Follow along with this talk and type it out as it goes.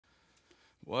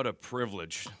What a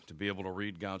privilege to be able to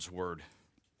read God's Word.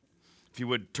 If you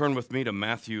would turn with me to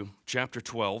Matthew chapter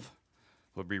 12,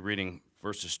 we'll be reading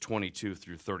verses 22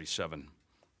 through 37.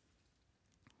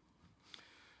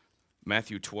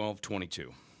 Matthew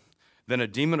 12:22. Then a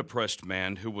demon-oppressed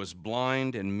man who was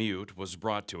blind and mute was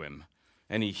brought to him,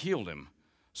 and he healed him,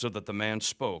 so that the man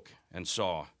spoke and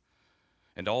saw.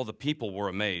 And all the people were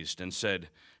amazed and said,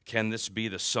 "Can this be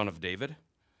the Son of David?"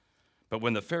 But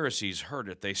when the Pharisees heard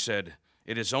it, they said,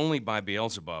 "It is only by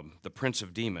Beelzebub, the prince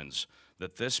of demons,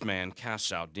 that this man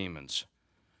casts out demons."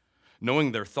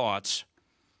 Knowing their thoughts,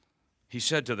 he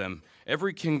said to them,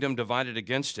 "Every kingdom divided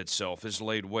against itself is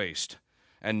laid waste,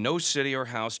 and no city or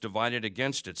house divided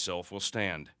against itself will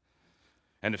stand.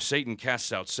 And if Satan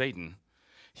casts out Satan,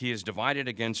 he is divided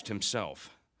against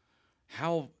himself.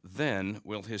 How then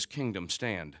will his kingdom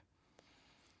stand?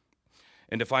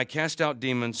 And if I cast out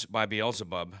demons by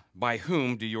Beelzebub, by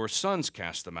whom do your sons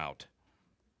cast them out?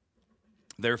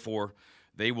 Therefore,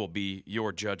 they will be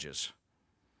your judges.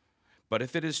 But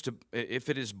if it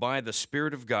is by the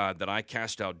Spirit of God that I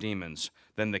cast out demons,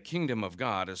 then the kingdom of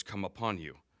God has come upon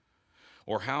you.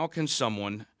 Or how can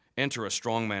someone enter a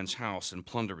strong man's house and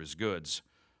plunder his goods,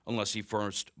 unless he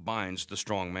first binds the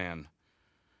strong man?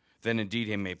 Then indeed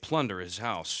he may plunder his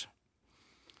house.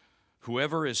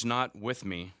 Whoever is not with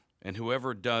me, and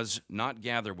whoever does not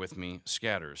gather with me,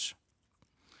 scatters.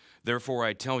 Therefore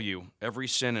I tell you, every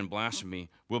sin and blasphemy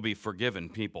will be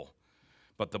forgiven people,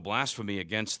 but the blasphemy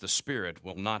against the Spirit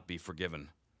will not be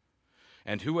forgiven.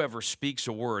 And whoever speaks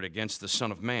a word against the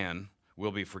Son of Man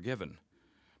will be forgiven,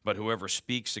 but whoever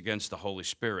speaks against the Holy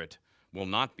Spirit will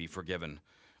not be forgiven,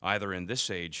 either in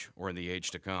this age or in the age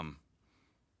to come.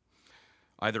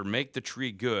 Either make the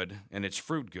tree good and its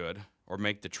fruit good, or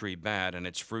make the tree bad and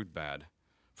its fruit bad,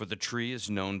 for the tree is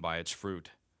known by its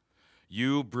fruit.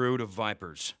 You brood of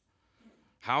vipers,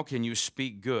 how can you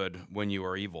speak good when you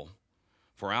are evil?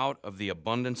 For out of the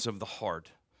abundance of the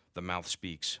heart the mouth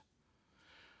speaks.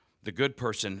 The good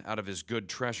person out of his good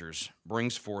treasures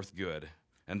brings forth good,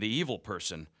 and the evil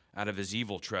person out of his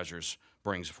evil treasures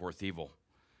brings forth evil.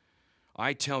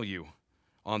 I tell you,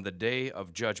 on the day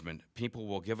of judgment, people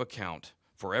will give account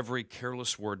for every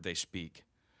careless word they speak.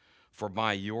 For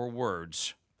by your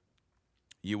words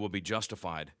you will be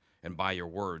justified, and by your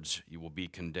words you will be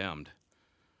condemned.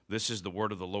 This is the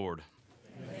word of the Lord.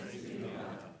 Thanks be to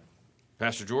God.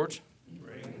 Pastor George?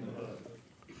 Bring the book.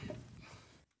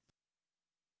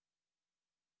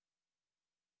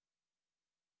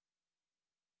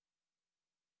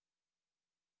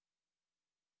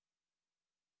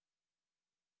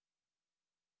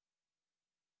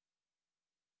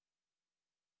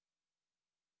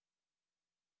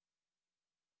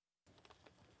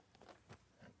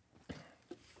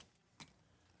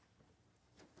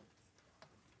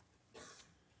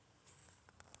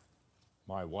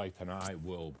 My wife and I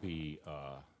will be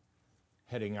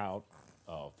heading out,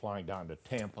 flying down to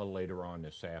Tampa later on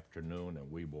this afternoon, and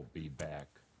we will be back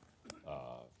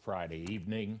Friday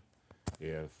evening.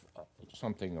 If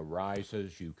something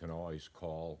arises, you can always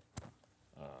call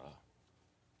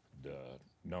the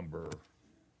number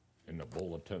in the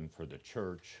bulletin for the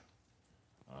church.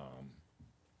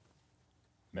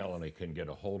 Melanie can get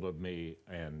a hold of me,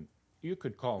 and you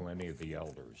could call any of the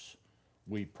elders.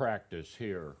 We practice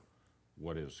here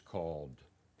what is called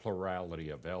plurality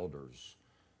of elders.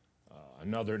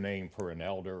 Another name for an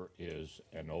elder is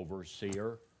an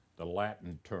overseer. The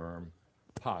Latin term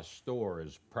pastor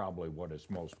is probably what is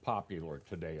most popular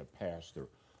today, a pastor.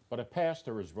 But a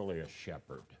pastor is really a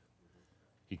shepherd.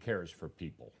 He cares for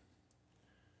people.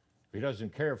 If he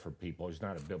doesn't care for people, he's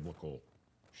not a biblical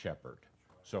shepherd.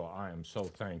 So I am so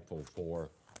thankful for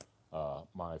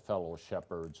my fellow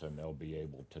shepherds, and they'll be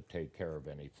able to take care of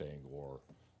anything, or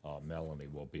Melanie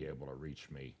will be able to reach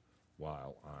me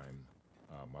while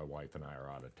my wife and I are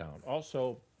out of town.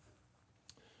 Also,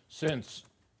 since,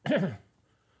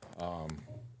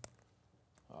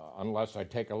 unless I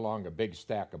take along a big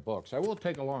stack of books, I will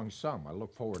take along some. I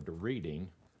look forward to reading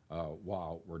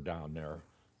while we're down there,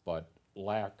 but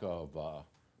lack of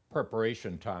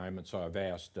preparation time, and so I've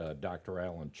asked Dr.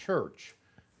 Alan Church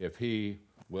if he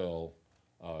will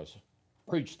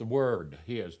preach the word.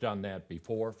 He has done that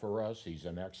before for us. He's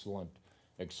an excellent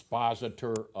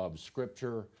expositor of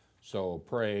Scripture. So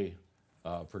pray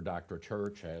for Dr.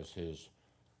 Church as his,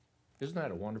 isn't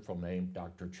that a wonderful name,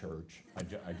 Dr. Church?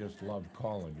 I just love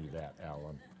calling you that,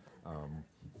 Alan.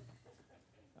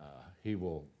 He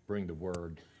will bring the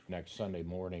word next Sunday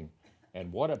morning.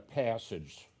 And what a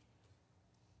passage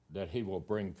that he will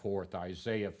bring forth,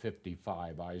 Isaiah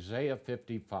 55. Isaiah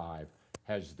 55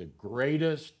 has the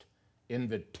greatest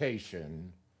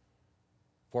invitation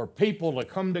for people to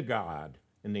come to God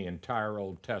in the entire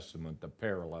Old Testament that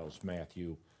parallels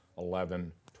Matthew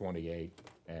 11, 28,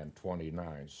 and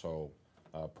 29. So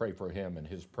pray for him and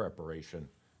his preparation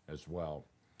as well.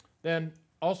 Then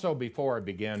also, before I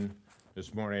begin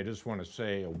this morning, I just want to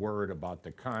say a word about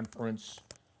the conference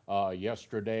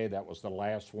yesterday. That was the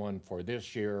last one for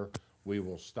this year. We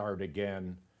will start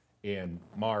again in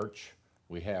March.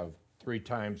 We have 3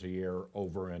 times a year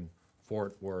over in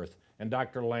Fort Worth. And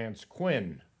Dr. Lance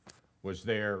Quinn was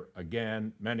there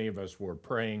again. Many of us were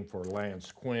praying for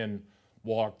Lance Quinn,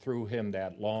 walked through him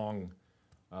that long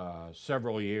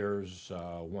several years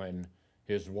when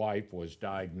his wife was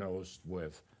diagnosed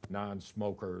with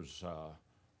non-smokers'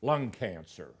 lung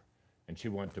cancer, and she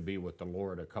went to be with the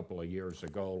Lord a couple of years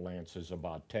ago. Lance is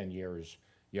about 10 years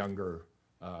younger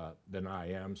than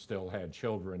I am, still had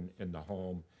children in the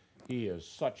home. He is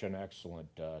such an excellent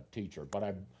teacher.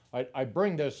 But I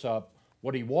bring this up.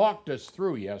 What he walked us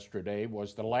through yesterday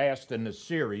was the last in the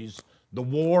series, The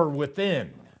War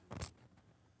Within.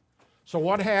 So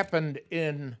what happened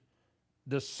in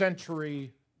the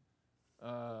century,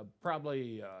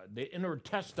 probably the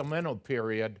intertestamental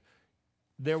period,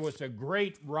 there was a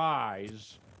great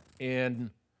rise in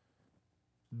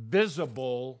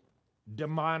visible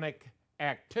demonic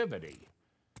activity.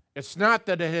 It's not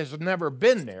that it has never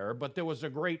been there, but there was a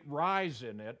great rise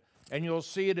in it, and you'll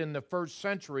see it in the first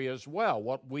century as well,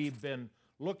 what we've been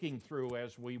looking through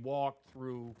as we walk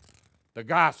through the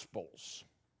Gospels.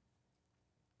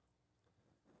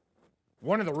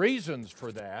 One of the reasons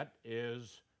for that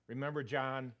is, remember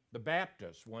John the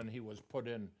Baptist, when he was put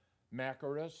in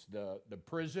Machaerus, the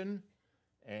prison,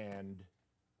 and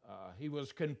he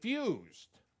was confused.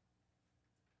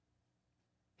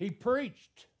 He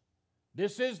preached,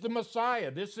 "This is the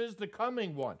Messiah, this is the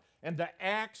coming one, and the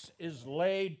axe is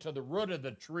laid to the root of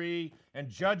the tree, and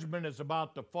judgment is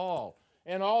about to fall."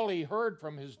 And all he heard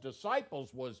from his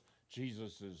disciples was,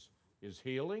 Jesus is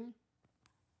healing,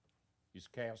 he's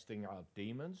casting out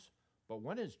demons, but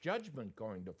when is judgment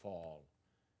going to fall?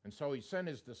 And so he sent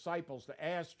his disciples to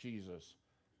ask Jesus.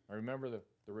 I remember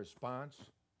the response.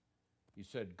 He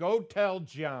said, "Go tell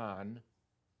John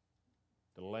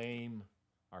the lame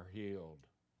are healed,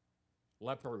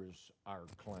 lepers are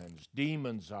cleansed,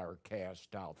 demons are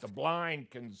cast out, the blind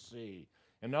can see."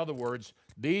 In other words,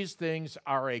 these things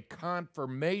are a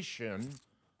confirmation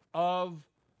of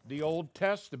the Old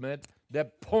Testament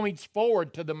that points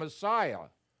forward to the Messiah.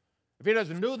 If he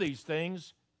doesn't do these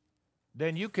things,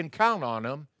 then you can count on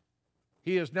him.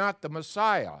 He is not the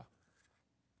Messiah.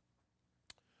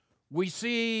 We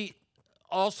see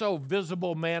also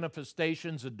visible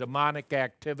manifestations of demonic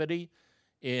activity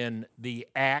in the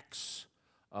Acts,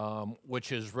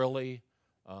 which is really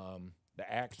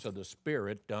the acts of the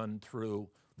Spirit done through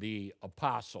the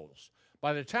apostles.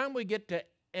 By the time we get to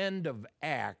end of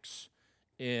Acts,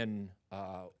 and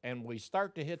we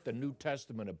start to hit the New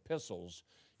Testament epistles,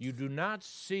 you do not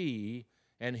see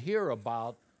and hear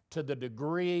about to the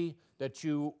degree that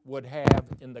you would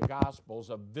have in the Gospels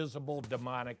of visible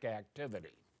demonic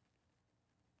activity.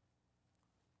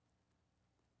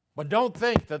 But don't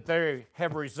think that they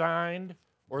have resigned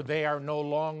or they are no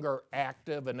longer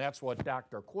active, and that's what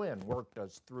Dr. Quinn worked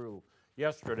us through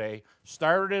yesterday.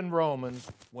 Started in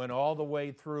Romans, went all the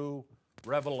way through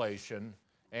Revelation,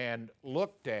 and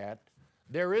looked at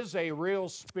there is a real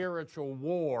spiritual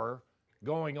war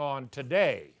going on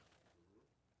today.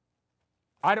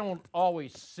 I don't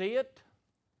always see it,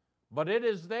 but it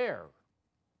is there,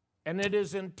 and it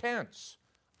is intense.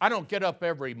 I don't get up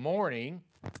every morning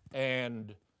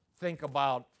and think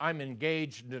about I'm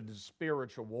engaged in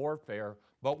spiritual warfare,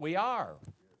 but we are.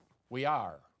 We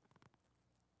are.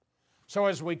 So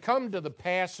as we come to the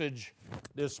passage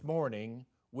this morning,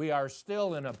 we are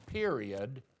still in a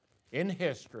period in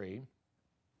history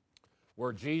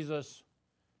where Jesus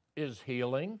is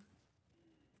healing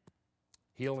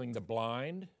the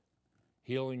blind,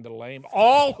 healing the lame.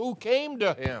 All who came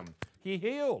to him, he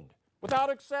healed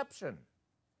without exception.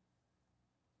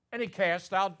 And he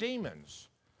cast out demons.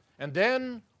 And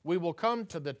then we will come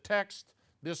to the text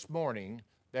this morning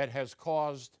that has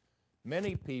caused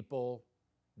many people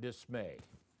dismay.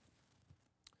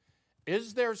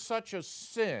 Is there such a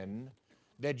sin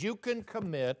that you can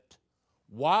commit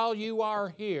while you are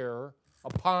here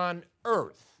upon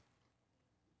earth,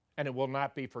 and it will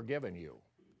not be forgiven you?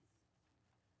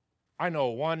 I know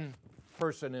one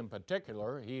person in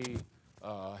particular. He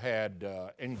had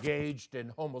engaged in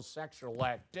homosexual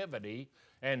activity,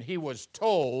 and he was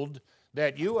told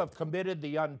that you have committed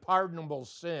the unpardonable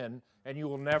sin and you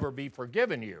will never be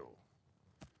forgiven you.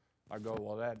 I go,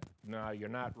 well, no, you're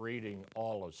not reading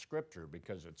all of Scripture,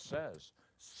 because it says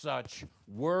such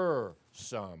were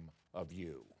some of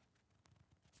you.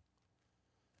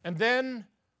 And then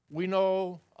we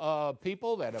know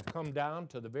people that have come down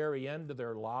to the very end of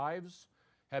their lives,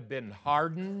 have been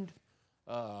hardened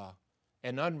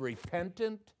and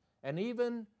unrepentant, and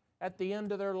even at the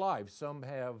end of their lives, some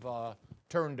have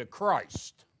turned to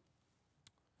Christ.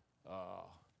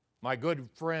 My good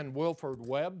friend Wilford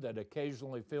Webb, that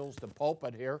occasionally fills the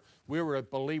pulpit here, we were at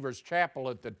Believers Chapel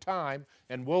at the time,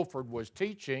 and Wilford was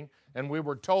teaching, and we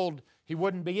were told he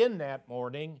wouldn't be in that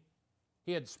morning.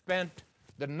 He had spent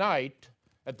the night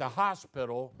at the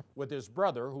hospital with his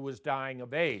brother who was dying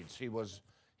of AIDS. He was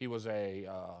a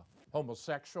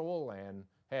homosexual and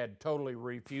had totally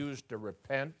refused to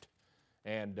repent,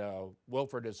 and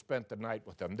Wilford had spent the night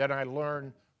with him. Then I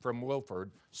learned from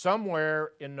Wilford,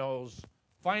 somewhere in those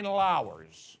final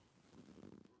hours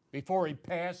before he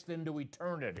passed into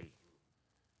eternity,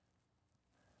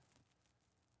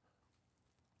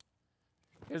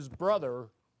 his brother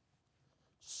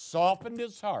softened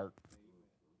his heart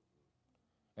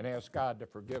and asked God to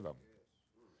forgive him.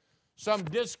 Some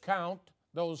discount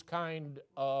those kind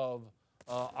of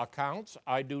accounts.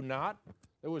 I do not.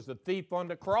 There was the thief on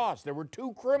the cross. There were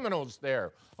two criminals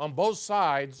there on both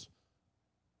sides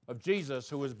of Jesus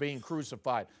who was being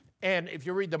crucified. And if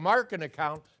you read the Markan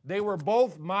account, they were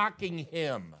both mocking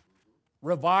him,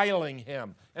 reviling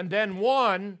him. And then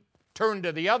one turned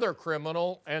to the other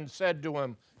criminal and said to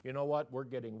him, you know what, we're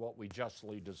getting what we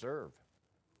justly deserve.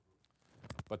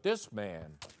 But this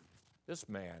man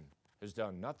has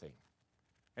done nothing.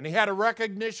 And he had a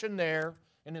recognition there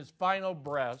in his final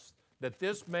breath that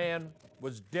this man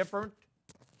was different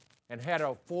and had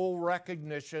a full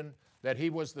recognition that he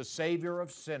was the Savior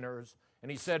of sinners. And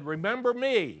he said, remember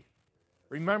me.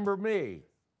 Remember me.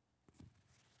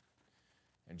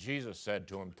 And Jesus said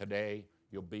to him, today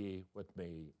you'll be with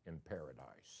me in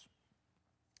paradise.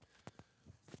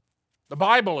 The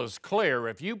Bible is clear.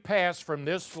 If you pass from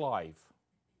this life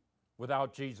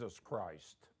without Jesus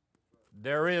Christ,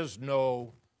 there is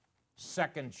no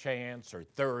second chance or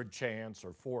third chance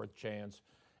or fourth chance.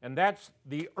 And that's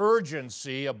the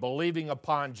urgency of believing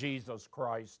upon Jesus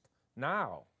Christ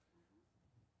now.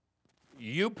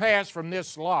 You pass from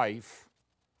this life,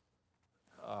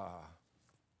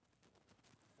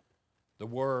 the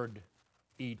word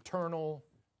eternal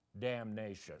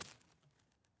damnation,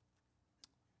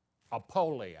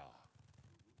 apolia.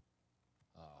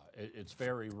 It's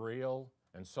very real,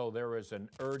 and so there is an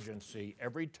urgency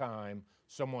every time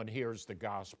someone hears the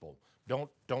gospel.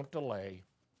 Don't delay.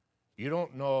 You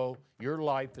don't know. Your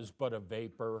life is but a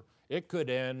vapor. It could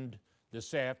end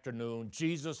this afternoon.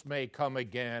 Jesus may come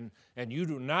again, and you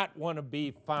do not want to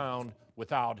be found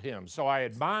without him. So I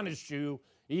admonish you,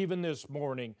 even this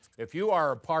morning, if you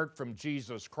are apart from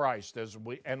Jesus Christ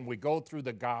and we go through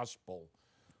the gospel,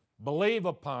 believe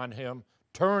upon him,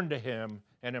 turn to him,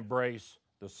 and embrace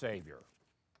the Savior.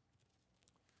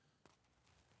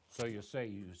 So you say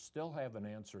you still haven't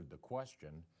answered the question,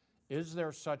 is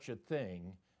there such a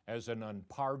thing as an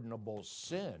unpardonable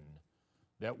sin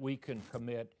that we can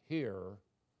commit here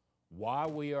while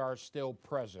we are still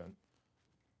present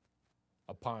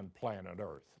upon planet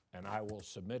Earth? And I will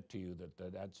submit to you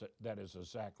that is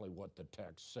exactly what the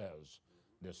text says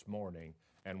this morning.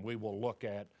 And we will look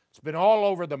at, it's been all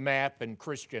over the map in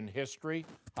Christian history,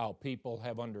 how people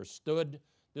have understood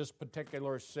this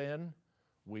particular sin.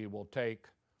 We will take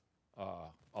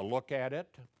a look at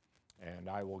it, and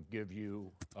I will give you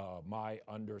my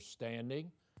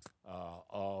understanding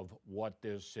of what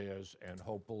this is, and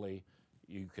hopefully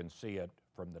you can see it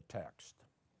from the text.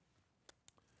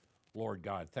 Lord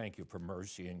God, thank you for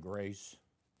mercy and grace.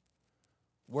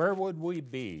 Where would we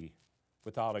be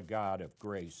without a God of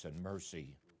grace and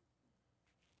mercy?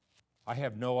 I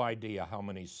have no idea how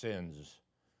many sins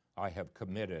I have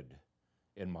committed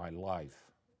in my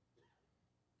life.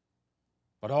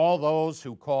 But all those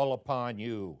who call upon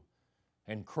you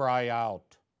and cry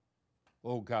out,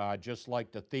 oh God, just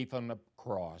like the thief on the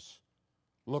cross,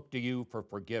 look to you for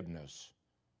forgiveness,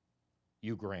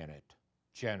 you grant it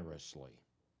generously.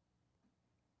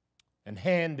 And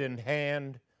hand in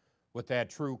hand with that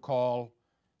true call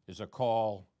is a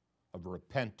call of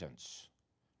repentance,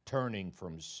 turning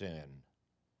from sin.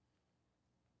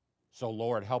 So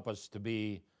Lord, help us to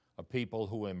be a people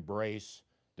who embrace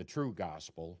the true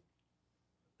gospel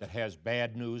that has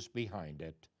bad news behind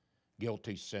it,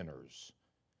 guilty sinners.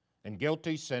 And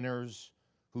guilty sinners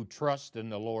who trust in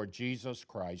the Lord Jesus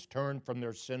Christ, turn from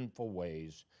their sinful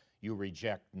ways, you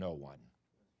reject no one.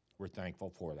 We're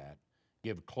thankful for that.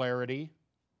 Give clarity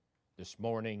this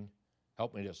morning.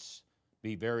 Help me to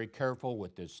be very careful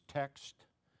with this text,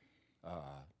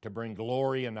 to bring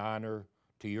glory and honor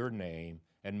to your name,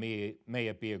 and may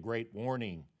it be a great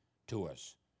warning to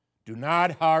us. Do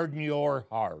not harden your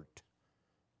heart.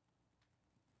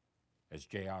 As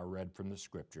J.R. read from the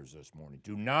scriptures this morning,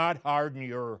 do not harden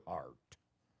your heart,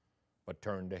 but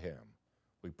turn to him.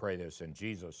 We pray this in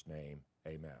Jesus' name,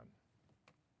 amen.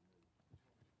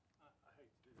 I hate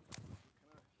to do this.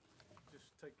 Can I just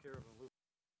take care of a little?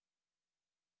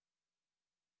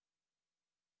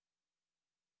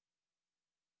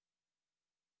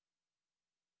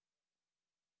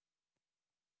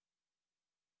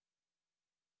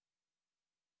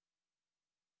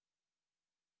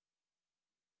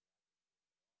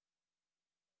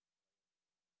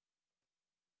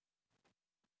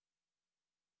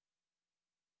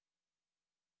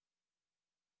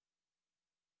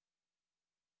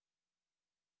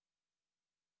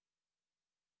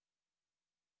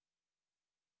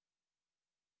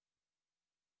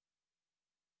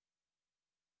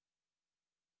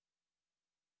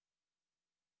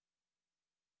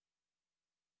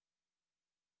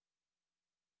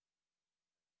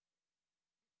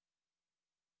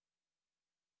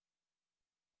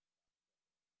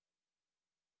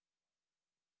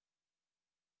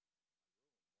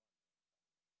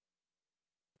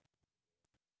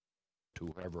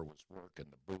 To whoever was working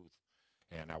the booth,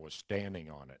 and I was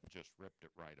standing on it and just ripped it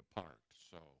right apart.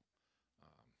 So,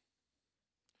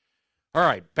 all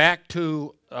right, back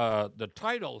to the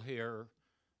title here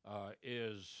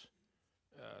is,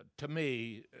 to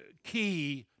me,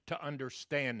 key to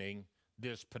understanding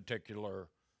this particular,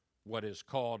 what is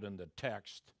called in the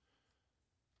text,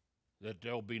 that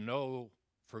there'll be no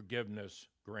forgiveness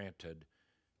granted.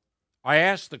 I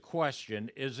ask the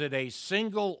question, is it a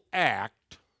single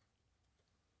act,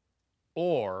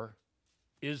 or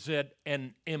is it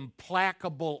an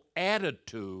implacable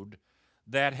attitude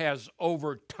that has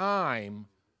over time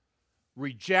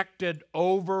rejected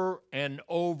over and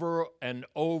over and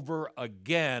over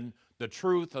again the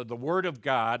truth of the Word of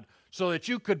God, so that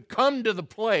you could come to the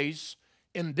place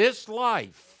in this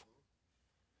life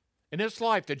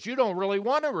that you don't really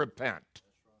want to repent?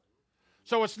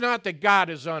 So it's not that God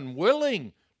is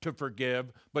unwilling to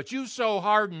forgive, but you so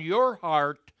harden your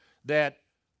heart that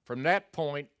from that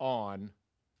point on,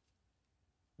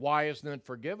 why isn't it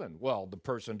forgiven? Well, the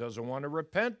person doesn't want to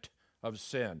repent of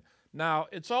sin. Now,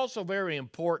 it's also very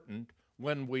important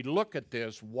when we look at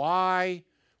this why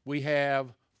we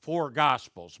have 4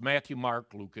 Gospels, Matthew,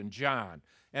 Mark, Luke, and John.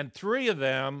 And 3 of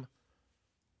them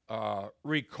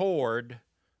record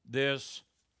this,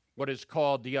 what is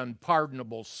called the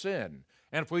unpardonable sin.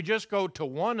 And if we just go to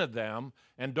one of them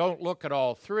and don't look at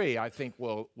all 3, I think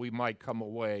we might come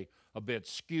away a bit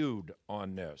skewed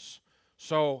on this.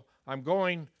 So I'm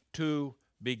going to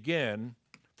begin,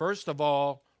 first of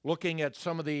all, looking at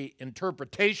some of the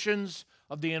interpretations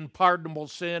of the unpardonable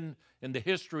sin in the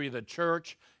history of the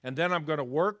church, and then I'm going to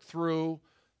work through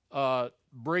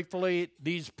briefly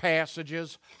these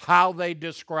passages, how they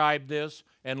describe this,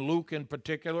 and Luke in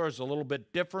particular is a little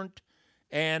bit different.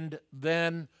 And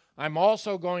then I'm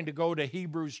also going to go to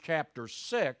Hebrews chapter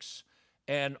 6,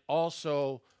 and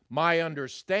also my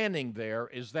understanding there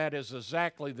is that is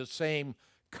exactly the same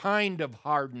kind of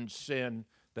hardened sin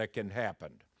that can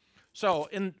happen. So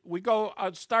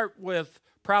I'll start with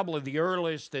probably the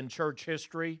earliest in church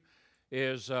history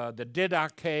is the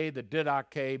Didache. The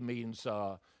Didache means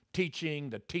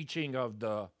teaching, the teaching of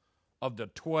the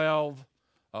 12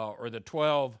 or the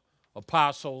 12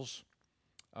 apostles.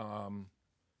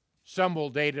 Some will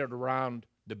date it around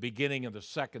the beginning of the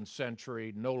 2nd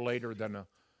century, no later than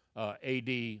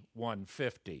AD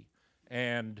 150.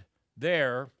 And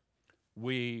there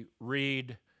we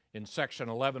read in section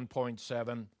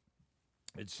 11.7,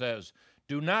 it says,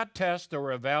 "Do not test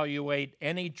or evaluate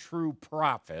any true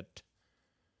prophet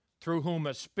through whom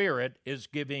a spirit is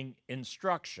giving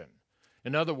instruction."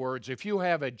 In other words, if you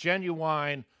have a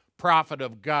genuine prophet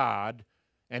of God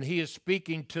and he is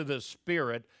speaking to the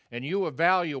Spirit and you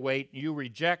evaluate and you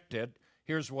reject it,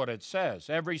 here's what it says.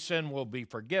 Every sin will be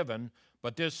forgiven,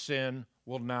 but this sin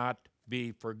will not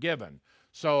be forgiven.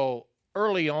 So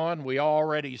early on, we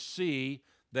already see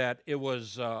that it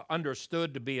was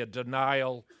understood to be a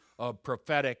denial of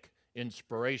prophetic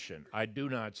inspiration. I do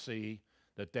not see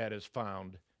that that is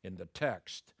found in the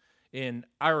text. In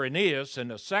Irenaeus, in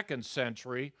the 2nd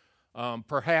century,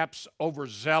 perhaps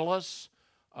overzealous,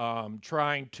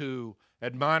 trying to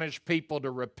admonish people to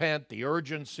repent, the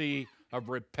urgency of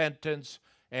repentance,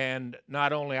 and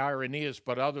not only Irenaeus,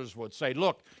 but others would say,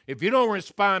 look, if you don't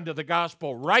respond to the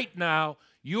gospel right now,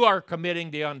 you are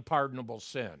committing the unpardonable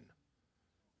sin.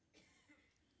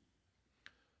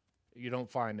 You don't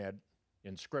find that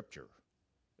in Scripture.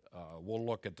 We'll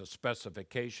look at the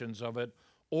specifications of it.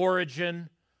 Origen,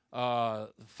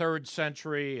 3rd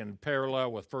century, and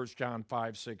parallel with 1 John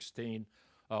 5:16,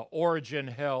 Origen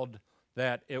held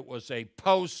that it was a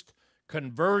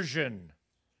post-conversion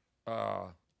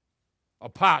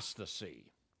apostasy.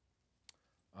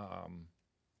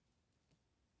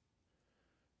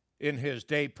 In his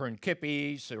De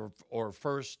Principiis, or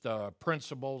First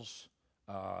Principles,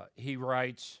 he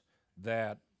writes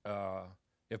that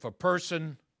if a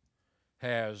person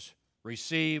has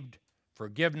received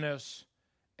forgiveness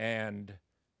and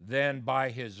then by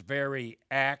his very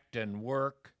act and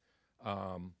work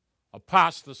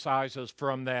apostatizes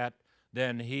from that,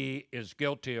 then he is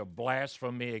guilty of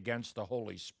blasphemy against the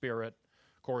Holy Spirit.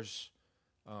 Of course,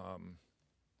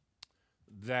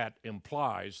 that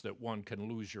implies that one can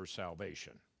lose your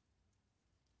salvation.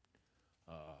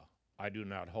 I do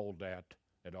not hold that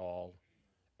at all,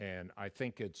 and I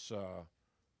think it's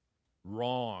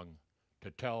wrong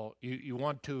to tell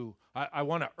you. I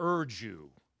want to urge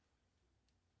you,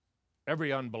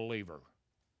 every unbeliever,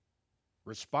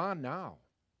 respond now.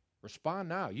 Respond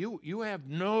now. You have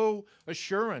no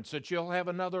assurance that you'll have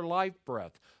another life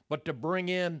breath, but to bring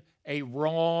in a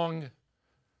wrong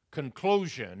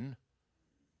conclusion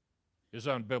is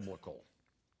unbiblical.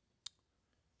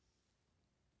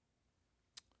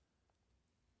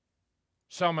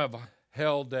 Some have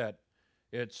held that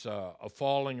it's a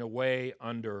falling away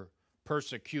under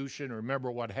persecution. Remember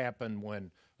what happened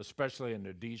when, especially in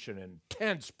Rhodesia,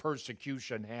 intense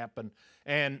persecution happened,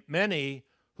 and many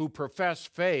who profess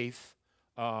faith,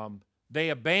 they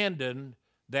abandoned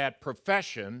that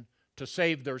profession to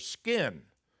save their skin.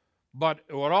 But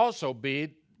it would also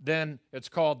be, then it's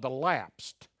called the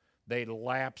lapsed. They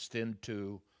lapsed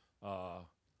into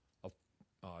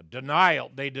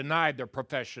denial. They denied their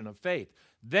profession of faith.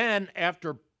 Then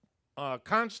after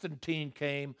Constantine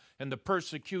came and the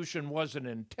persecution wasn't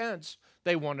intense,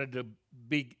 they wanted to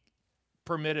be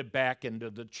permitted back into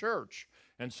the church.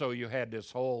 And so you had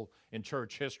this whole, in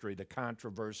church history, the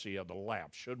controversy of the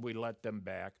lapse. Should we let them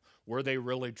back? Were they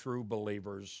really true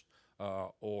believers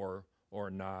or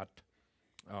not?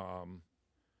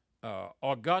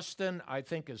 Augustine, I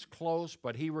think, is close,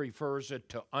 but he refers it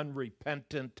to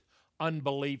unrepentant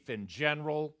unbelief in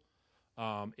general.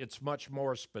 It's much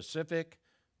more specific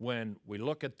when we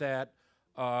look at that.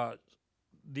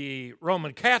 The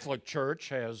Roman Catholic Church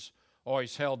has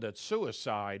always held that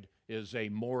suicide is a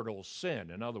mortal sin.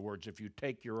 In other words, if you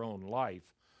take your own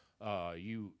life,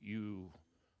 you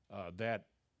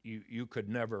could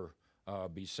never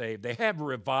be saved. They have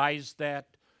revised that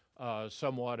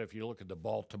somewhat. If you look at the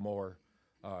Baltimore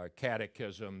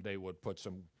Catechism, they would put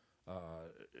some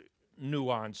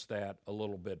nuance that a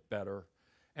little bit better.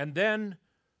 And then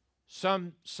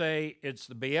some say it's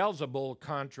the Beelzebul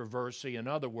controversy. In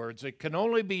other words, it can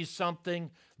only be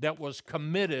something that was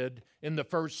committed in the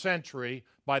 1st century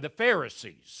by the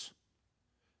Pharisees.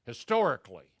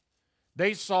 Historically,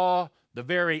 they saw the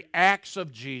very acts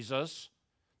of Jesus.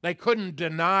 They couldn't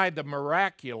deny the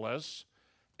miraculous,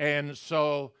 and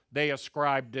so they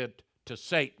ascribed it to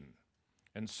Satan.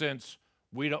 And since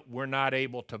we're not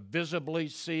able to visibly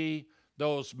see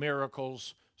those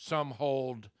miracles, some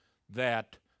hold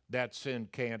that that sin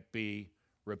can't be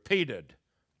repeated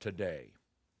today.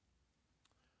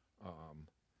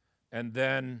 And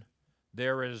then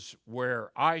there is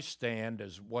where I stand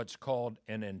as what's called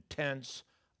an intense,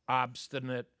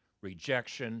 obstinate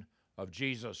rejection of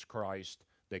Jesus Christ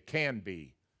that can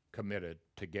be committed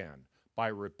again by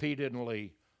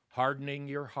repeatedly hardening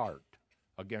your heart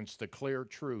against the clear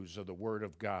truths of the Word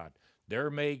of God. There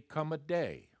may come a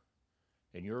day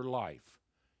in your life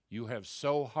you have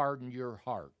so hardened your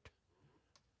heart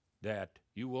that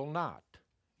you will not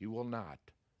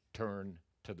turn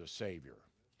to the Savior.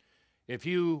 If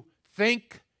you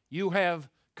think you have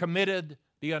committed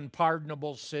the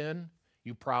unpardonable sin,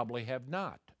 you probably have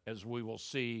not, as we will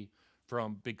see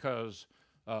because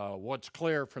what's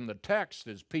clear from the text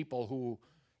is people who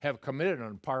have committed an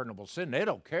unpardonable sin, they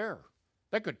don't care.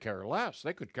 They could care less.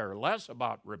 They could care less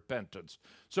about repentance.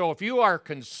 So if you are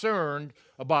concerned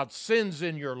about sins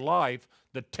in your life,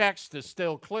 the text is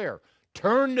still clear.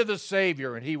 Turn to the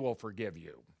Savior and He will forgive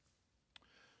you.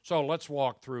 So let's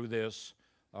walk through this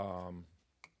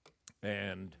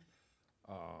and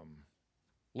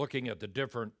looking at the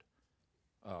different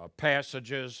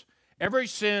passages. Every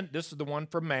sin, this is the one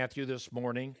from Matthew this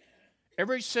morning,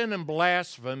 every sin and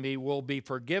blasphemy will be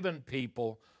forgiven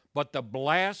people, but the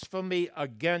blasphemy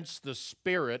against the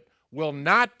Spirit will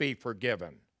not be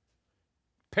forgiven.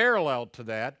 Parallel to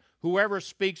that, whoever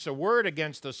speaks a word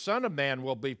against the Son of Man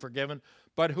will be forgiven,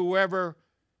 but whoever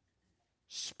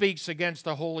speaks against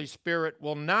the Holy Spirit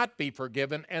will not be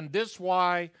forgiven. And this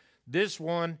why this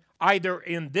one either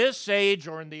in this age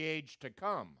or in the age to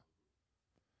come.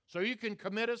 So you can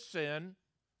commit a sin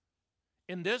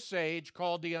in this age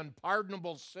called the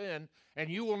unpardonable sin, and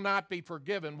you will not be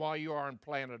forgiven while you are on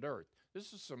planet Earth.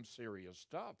 This is some serious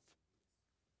stuff.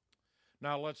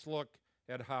 Now let's look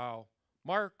at how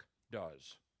Mark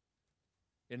does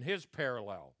in his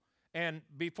parallel. And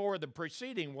before the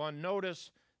preceding one,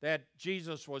 notice that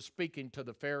Jesus was speaking to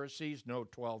the Pharisees,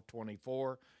 note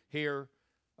 12:24. Here,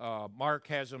 Mark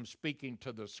has him speaking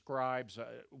to the scribes,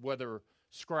 whether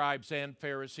scribes and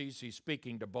Pharisees, he's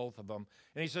speaking to both of them.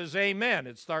 And he says, amen.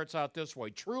 It starts out this way,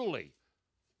 truly,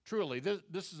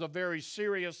 this is a very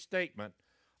serious statement.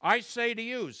 I say to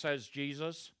you, says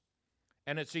Jesus,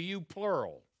 and it's a you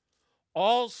plural,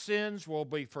 all sins will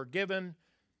be forgiven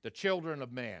the children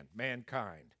of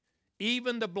mankind,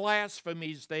 even the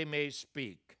blasphemies they may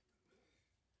speak.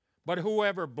 But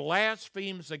whoever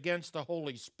blasphemes against the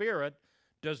Holy Spirit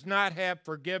does not have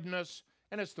forgiveness,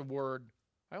 and it's the word,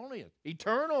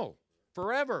 eternal,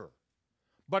 forever,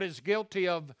 but is guilty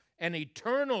of an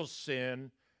eternal sin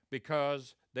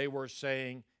because they were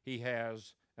saying he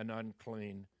has an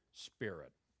unclean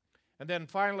spirit. And then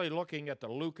finally, looking at the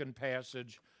Lucan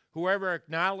passage, whoever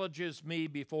acknowledges me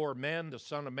before men, the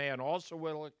Son of Man also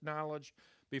will acknowledge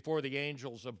before the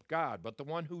angels of God. But the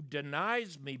one who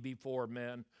denies me before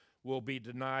men will be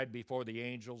denied before the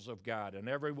angels of God. And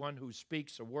everyone who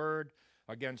speaks a word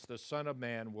against the Son of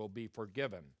Man will be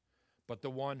forgiven. But the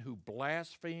one who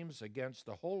blasphemes against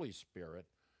the Holy Spirit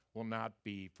will not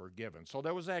be forgiven. So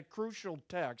there was that crucial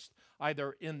text,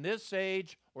 either in this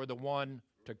age or the one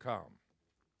to come.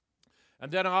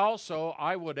 And then also,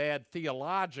 I would add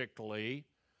theologically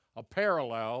a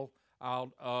parallel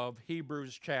out of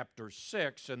Hebrews chapter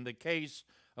 6. In the case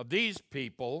of these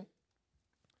people,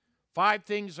 5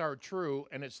 things are true,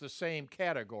 and it's the same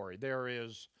category. There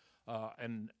is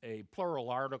a plural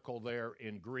article there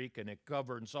in Greek, and it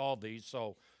governs all these.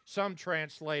 So some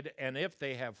translate it, and if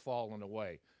they have fallen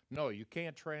away. No, you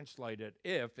can't translate it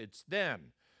if, it's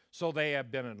then. So they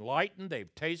have been enlightened,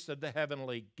 they've tasted the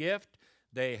heavenly gift,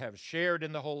 they have shared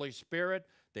in the Holy Spirit,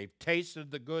 they've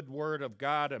tasted the good word of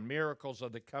God and miracles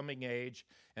of the coming age,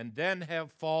 and then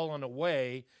have fallen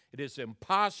away. It is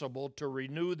impossible to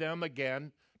renew them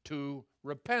again to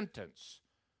repentance.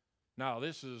 Now,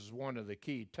 this is one of the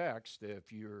key texts,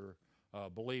 if you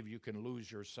believe you can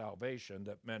lose your salvation,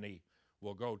 that many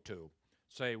will go to.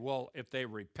 Say, well, if they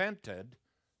repented,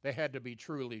 they had to be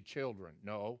truly children.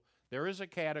 No, there is a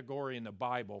category in the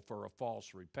Bible for a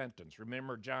false repentance.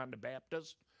 Remember John the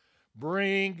Baptist?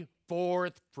 Bring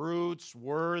forth fruits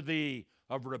worthy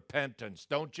of repentance.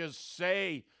 Don't just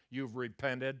say you've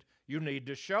repented. You need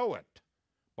to show it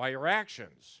by your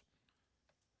actions.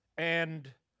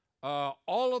 And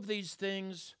all of these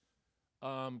things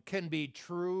can be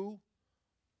true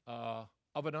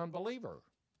of an unbeliever.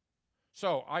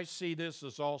 So I see this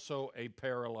as also a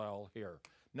parallel here.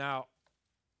 Now,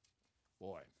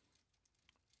 boy,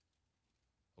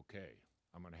 okay,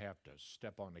 I'm going to have to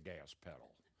step on the gas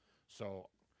pedal. So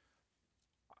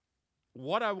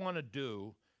what I want to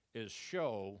do is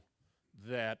show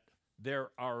that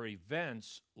there are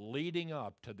events leading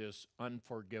up to this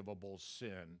unforgivable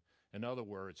sin. In other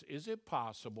words, is it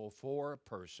possible for a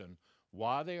person,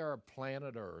 while they are on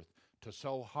planet Earth, to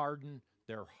so harden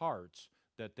their hearts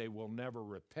that they will never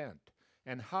repent?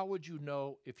 And how would you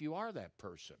know if you are that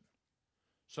person?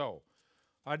 So,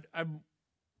 I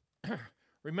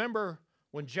remember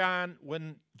when John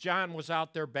was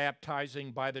out there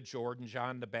baptizing by the Jordan,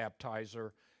 John the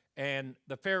baptizer, and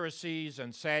the Pharisees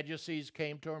and Sadducees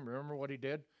came to him. Remember what he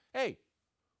did? Hey,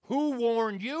 who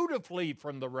warned you to flee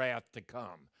from the wrath to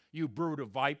come? You brood of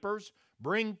vipers,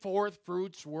 bring forth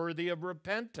fruits worthy of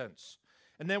repentance.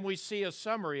 And then we see a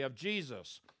summary of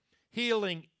Jesus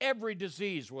healing every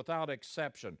disease without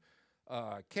exception,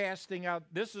 casting out.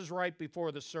 This is right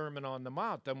before the Sermon on the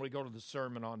Mount. Then we go to the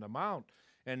Sermon on the Mount.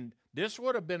 And this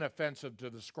would have been offensive to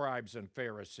the scribes and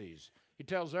Pharisees. He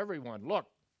tells everyone, look,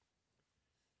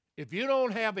 if you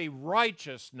don't have a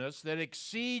righteousness that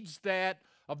exceeds that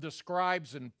of the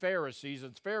scribes and Pharisees,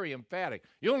 it's very emphatic.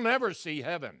 You'll never see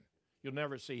heaven. You'll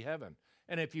never see heaven.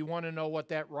 And if you want to know what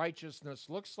that righteousness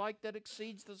looks like that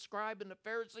exceeds the scribe and the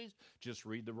Pharisees, just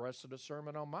read the rest of the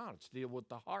Sermon on the Mount. It's deal with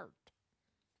the heart.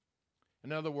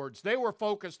 In other words, they were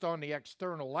focused on the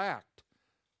external act,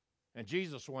 and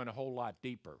Jesus went a whole lot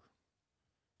deeper.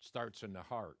 It starts in the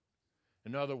heart.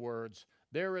 In other words,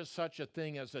 there is such a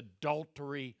thing as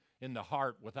adultery in the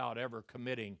heart without ever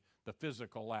committing the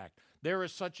physical act. There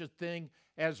is such a thing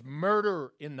as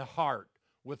murder in the heart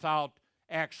without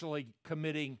actually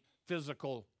committing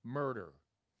physical murder.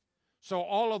 So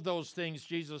all of those things,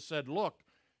 Jesus said, look,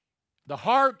 the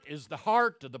heart is the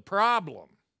heart of the problem.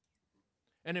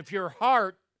 And if your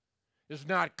heart is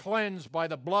not cleansed by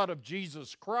the blood of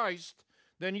Jesus Christ,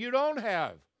 then you don't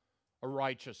have a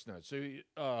righteousness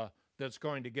that's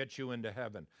going to get you into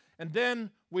heaven. And then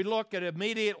we look at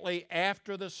immediately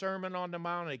after the Sermon on the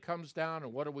Mount, and he comes down,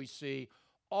 and what do we see?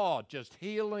 Oh, just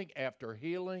healing after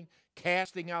healing,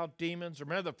 casting out demons.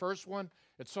 Remember the first one?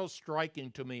 It's so striking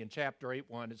to me in chapter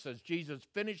 8:1. It says, Jesus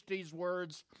finished these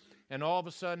words, and all of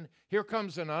a sudden, here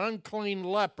comes an unclean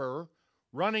leper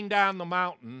running down the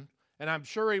mountain, and I'm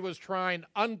sure he was trying,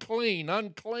 unclean,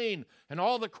 unclean, and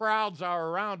all the crowds are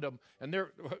around him, and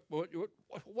they're,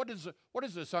 what is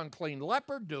this unclean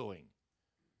leper doing?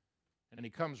 And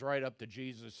he comes right up to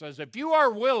Jesus and says, if you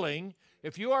are willing,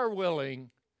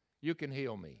 you can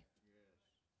heal me.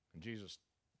 And Jesus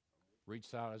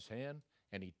reached out his hand,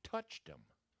 and he touched him.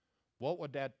 What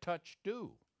would that touch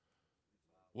do?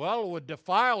 Well, it would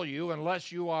defile you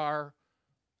unless you are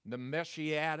the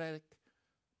Messianic,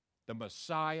 the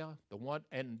Messiah, the one,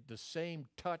 and the same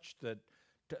touch that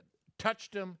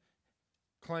touched him,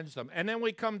 cleansed him. And then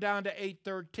we come down to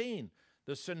 8:13,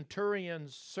 the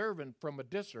centurion's servant from a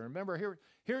distance. Remember,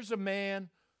 here's a man,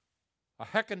 a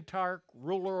hecatomb,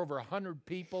 ruler over 100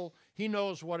 people. He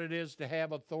knows what it is to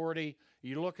have authority.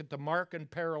 You look at the mark and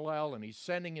parallel, and he's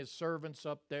sending his servants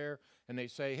up there, and they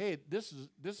say, hey, this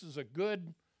is a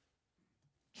good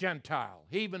Gentile.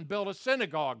 He even built a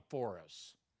synagogue for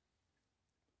us.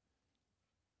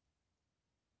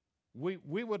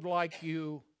 We would like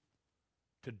you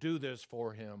to do this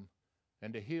for him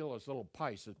and to heal his little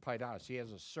paidas. He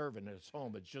has a servant at his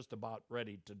home that's just about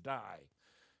ready to die.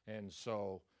 And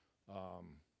so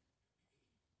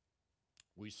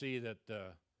we see that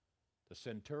the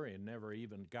centurion never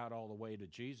even got all the way to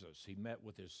Jesus. He met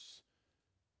with his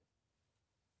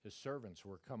servants who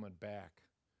were coming back.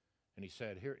 And he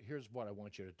said, here's what I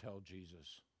want you to tell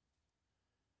Jesus.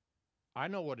 I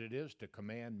know what it is to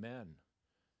command men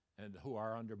and who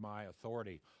are under my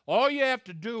authority. All you have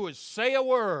to do is say a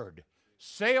word.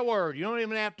 Say a word. You don't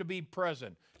even have to be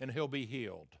present, and he'll be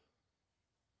healed.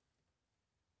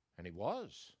 And he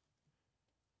was.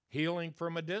 Healing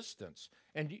from a distance.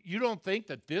 And you don't think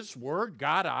that this word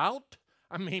got out?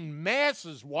 I mean,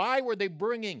 masses. Why were they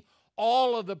bringing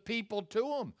all of the people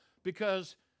to him?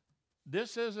 Because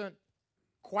this isn't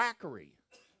quackery.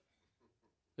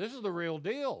 This is the real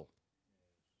deal.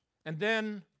 And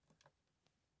then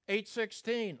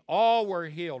 8:16, all were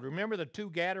healed. Remember the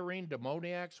 2 Gadarene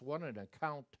demoniacs? What an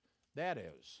account that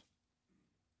is.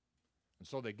 And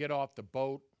so they get off the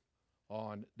boat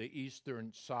on the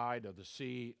eastern side of the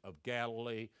Sea of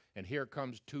Galilee, and here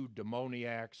comes 2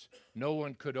 demoniacs. No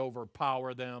one could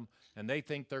overpower them, and they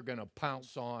think they're going to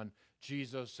pounce on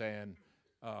Jesus and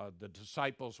the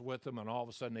disciples with them, and all of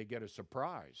a sudden they get a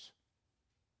surprise.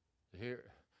 Here,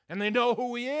 and they know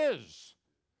who he is.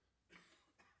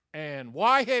 And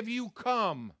why have you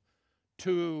come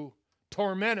to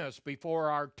torment us before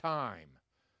our time?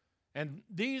 And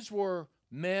these were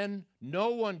men,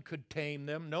 no one could tame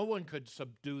them, no one could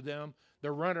subdue them.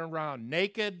 They're running around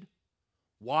naked,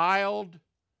 wild.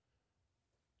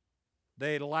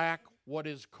 They lack what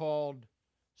is called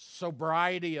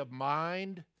sobriety of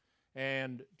mind.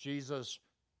 And Jesus,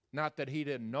 not that he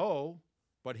didn't know,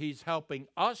 but he's helping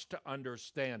us to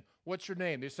understand. What's your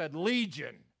name? They said,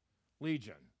 Legion.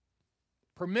 Legion.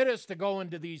 Permit us to go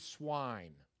into these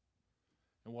swine.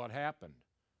 And what happened?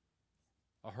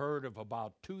 A herd of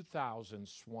about 2,000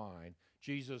 swine.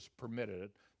 Jesus permitted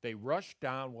it. They rushed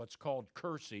down what's called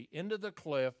Cursey into the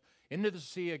cliff, into the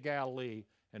Sea of Galilee,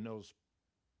 and those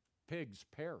pigs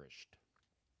perished.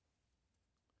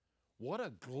 What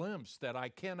a glimpse that I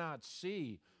cannot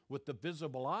see with the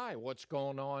visible eye, what's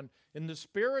going on in the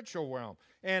spiritual realm.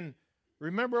 And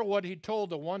remember what he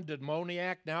told the one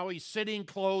demoniac? Now he's sitting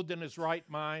clothed in his right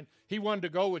mind. He wanted to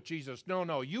go with Jesus.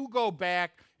 No, you go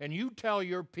back and you tell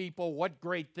your people what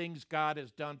great things God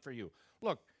has done for you.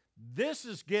 Look, this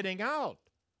is getting out.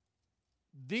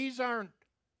 These aren't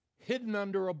hidden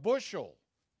under a bushel,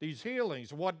 these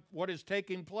healings, what is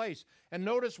taking place. And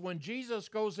notice when Jesus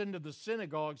goes into the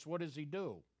synagogues, what does he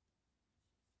do?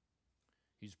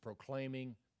 He's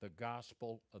proclaiming the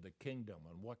gospel of the kingdom.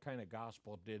 And what kind of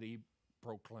gospel did he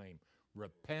proclaim?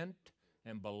 Repent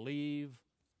and believe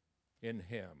in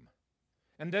him.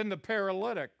 And then the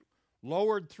paralytic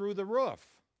lowered through the roof.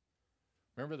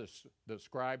 Remember the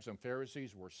scribes and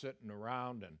Pharisees were sitting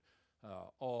around and,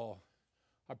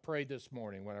 I prayed this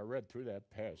morning when I read through that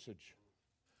passage.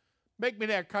 Make me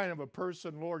that kind of a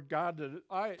person, Lord God,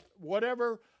 that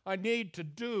whatever I need to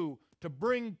do to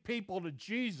bring people to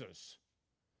Jesus,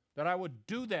 that I would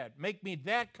do that, make me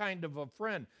that kind of a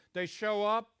friend. They show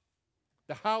up,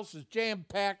 the house is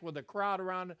jam-packed with a crowd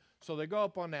around it, so they go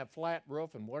up on that flat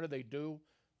roof, and what do?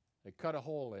 They cut a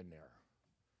hole in there,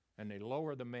 and they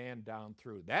lower the man down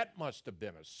through. That must have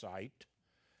been a sight.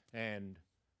 And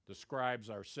the scribes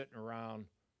are sitting around,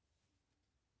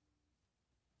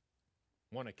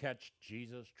 want to catch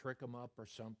Jesus, trick him up or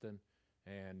something,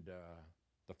 and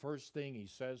the first thing he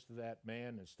says to that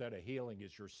man, instead of healing,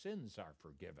 is, your sins are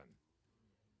forgiven.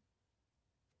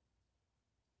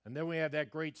 And then we have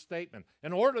that great statement,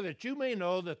 in order that you may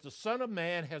know that the Son of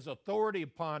Man has authority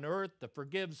upon earth to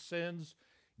forgive sins,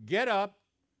 get up,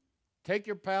 take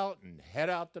your pallet, and head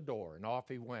out the door. And off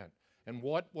he went. And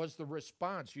what was the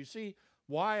response? You see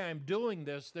why I'm doing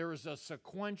this. There is a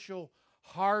sequential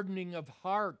hardening of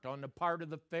heart on the part of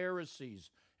the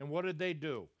Pharisees. And what did they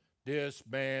do? This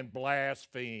man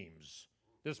blasphemes.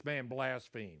 This man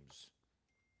blasphemes.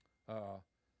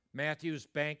 Matthew's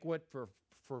banquet for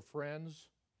friends.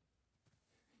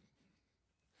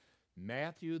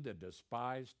 Matthew, the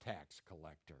despised tax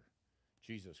collector.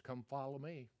 Jesus, come follow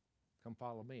me. Come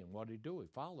follow me. And what did he do? He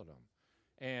followed him.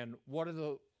 And what are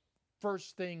the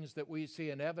first things that we see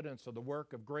in evidence of the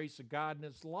work of grace of God in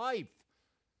his life?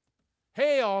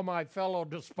 Hey, all my fellow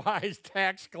despised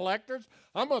tax collectors,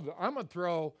 I'm gonna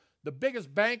throw the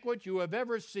biggest banquet you have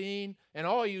ever seen, and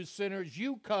all you sinners,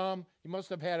 you come. He must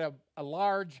have had a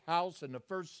large house in the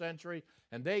first century,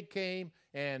 and they came,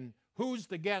 and who's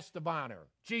the guest of honor?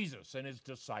 Jesus and his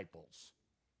disciples.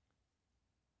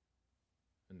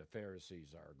 And the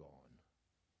Pharisees are gone.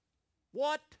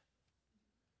 What?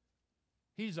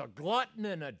 He's a glutton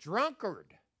and a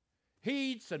drunkard.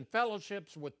 He eats and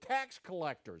fellowships with tax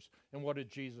collectors. And what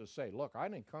did Jesus say? Look, I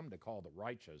didn't come to call the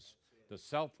righteous, the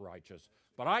self-righteous,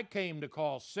 but I came to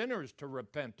call sinners to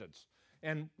repentance.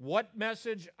 And what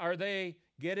message are they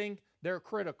getting? They're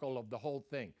critical of the whole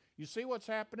thing. You see what's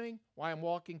happening? Why I'm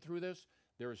walking through this?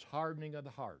 There's hardening of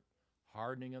the heart,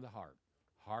 hardening of the heart,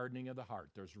 hardening of the heart.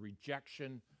 There's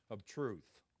rejection of truth.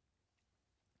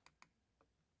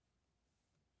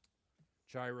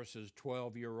 Jairus'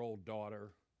 12-year-old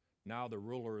daughter, now the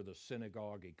ruler of the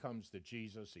synagogue, he comes to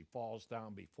Jesus, he falls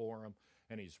down before him,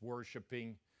 and he's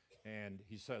worshiping, and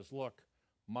he says, look,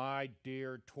 my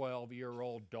dear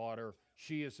 12-year-old daughter,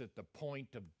 she is at the point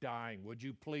of dying. Would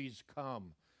you please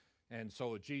come? And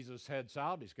so Jesus heads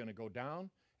out, he's going to go down,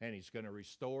 and he's going to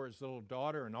restore his little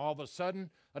daughter, and all of a sudden,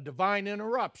 a divine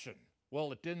interruption.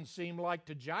 Well, it didn't seem like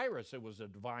to Jairus it was a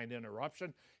divine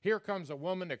interruption. Here comes a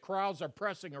woman, the crowds are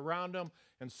pressing around him,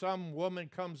 and some woman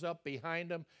comes up behind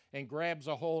him and grabs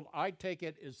a hold. I take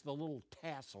it is the little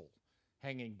tassel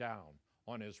hanging down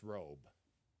on his robe.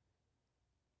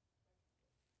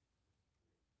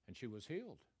 And she was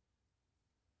healed.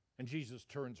 And Jesus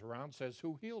turns around and says,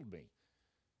 who healed me?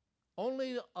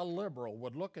 Only a liberal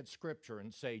would look at Scripture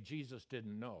and say Jesus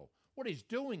didn't know. What he's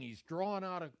doing, he's drawing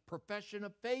out a profession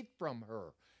of faith from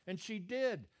her. And she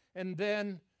did. And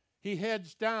then he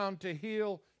heads down to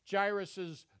heal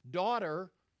Jairus'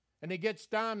 daughter. And he gets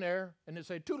down there and they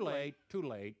say, too late, too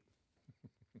late.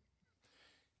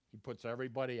 He puts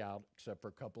everybody out except for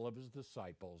a couple of his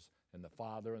disciples and the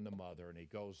father and the mother. And he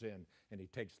goes in and he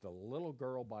takes the little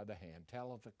girl by the hand,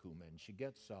 Talitha Kuma, and she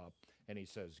gets up and he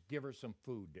says, give her some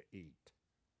food to eat.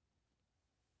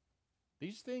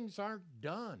 These things aren't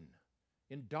done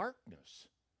in darkness.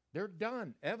 They're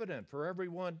done, evident for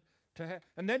everyone to have.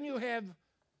 And then you have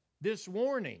this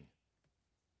warning.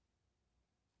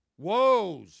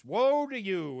 Woe to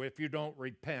you if you don't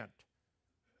repent.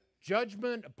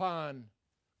 Judgment upon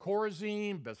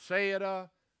Chorazin, Bethsaida,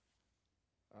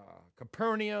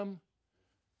 Capernaum,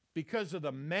 because of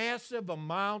the massive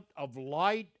amount of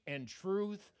light and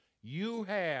truth you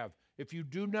have. If you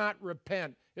do not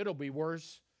repent, it'll be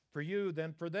worse for you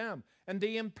than for them. And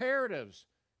the imperatives,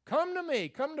 come to me,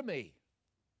 come to me.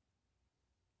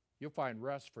 You'll find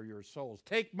rest for your souls.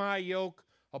 Take my yoke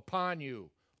upon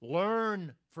you.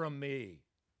 Learn from me.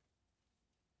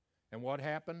 And what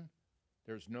happened?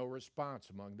 There's no response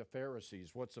among the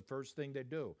Pharisees. What's the first thing they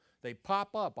do? They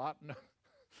pop up.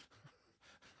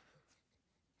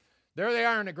 There they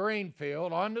are in a grain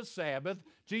field on the Sabbath.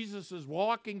 Jesus is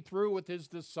walking through with his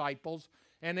disciples,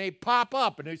 and they pop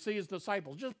up, and they see his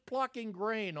disciples just plucking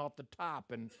grain off the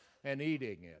top and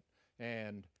eating it.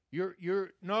 And your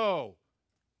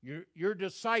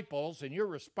disciples, and you're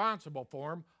responsible for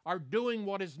them, are doing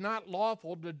what is not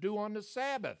lawful to do on the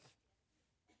Sabbath.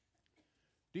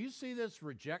 Do you see this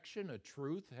rejection of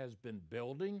truth has been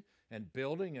building and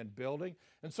building and building?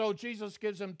 And so Jesus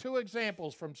gives them two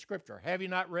examples from Scripture. Have you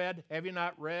not read? Have you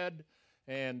not read?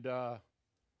 And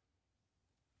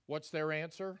what's their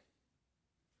answer?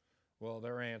 Well,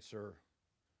 their answer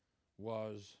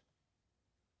was,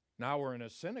 now we're in a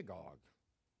synagogue.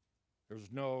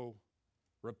 There's no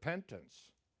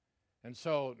repentance. And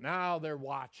so now they're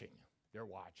watching. They're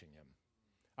watching him.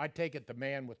 I take it the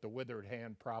man with the withered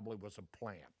hand probably was a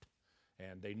plant.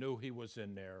 And they knew he was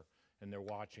in there, and they're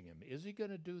watching him. Is he going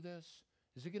to do this?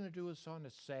 Is he going to do this on the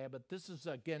Sabbath? This is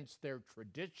against their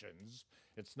traditions.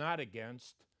 It's not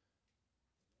against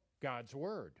God's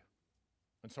word.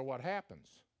 And so what happens?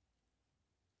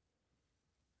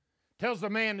 Tells the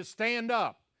man to stand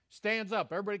up. Stands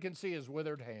up. Everybody can see his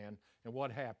withered hand. And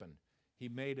what happened? He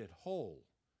made it whole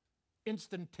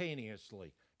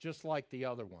instantaneously, just like the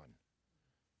other one.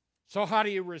 So how do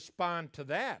you respond to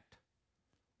that?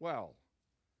 Well,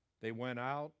 they went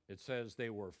out. It says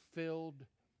they were filled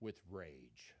with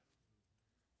rage.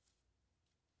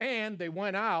 And they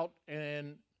went out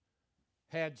and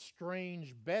had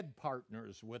strange bed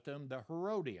partners with them, the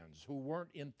Herodians, who weren't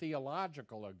in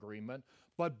theological agreement,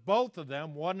 but both of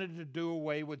them wanted to do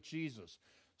away with Jesus.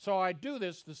 So I do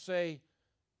this to say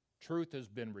truth has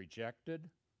been rejected.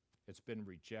 It's been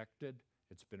rejected.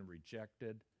 It's been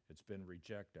rejected. It's been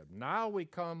rejected. Now we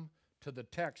come to the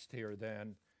text here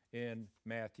then in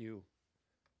Matthew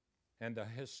and the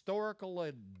historical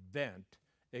event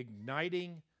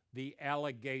igniting the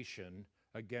allegation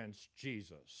against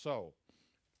Jesus. So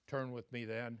turn with me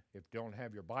then, if you don't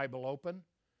have your Bible open.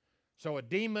 So a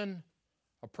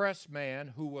demon-oppressed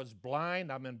man who was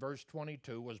blind, I'm in verse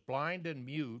 22, was blind and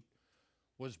mute,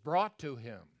 was brought to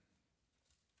him.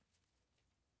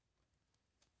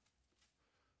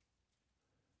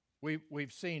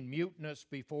 We've seen muteness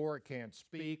before, it can't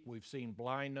speak. We've seen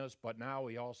blindness, but now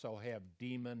we also have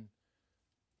demon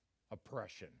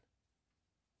oppression.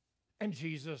 And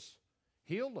Jesus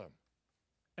healed him.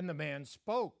 And the man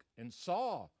spoke and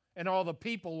saw. And all the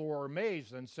people were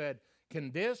amazed and said, can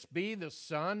this be the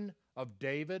Son of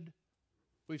David?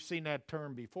 We've seen that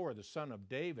term before. The Son of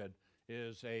David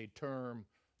is a term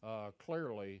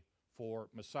clearly for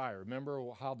Messiah. Remember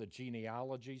how the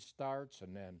genealogy starts?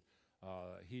 And then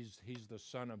he's the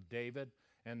son of David.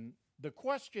 And the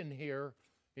question here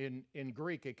in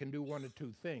Greek, it can do one of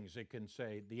two things. It can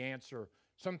say the answer,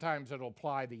 sometimes it'll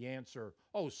apply the answer,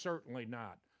 oh, certainly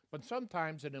not. But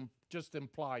sometimes it just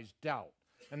implies doubt.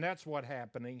 And that's what's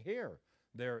happening here.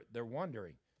 They're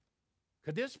wondering,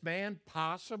 could this man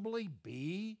possibly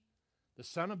be the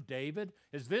son of David?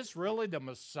 Is this really the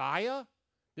Messiah,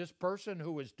 this person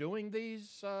who is doing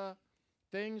these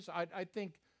things? I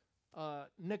think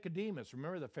Nicodemus,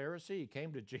 remember the Pharisee? He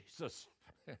came to Jesus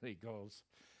and he goes,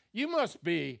 you must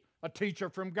be a teacher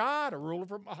from God, a ruler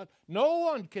from God. No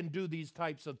one can do these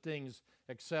types of things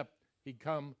except he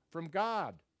come from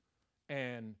God.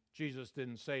 And Jesus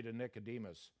didn't say to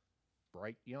Nicodemus,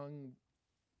 bright young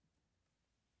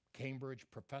Cambridge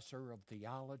professor of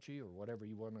theology or whatever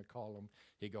you want to call him.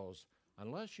 He goes,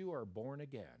 unless you are born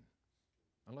again,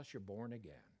 unless you're born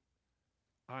again,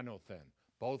 anothen,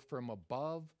 both from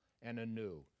above and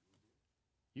anew.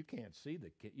 You can't see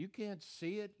you can't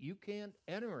see it, you can't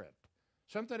enter it.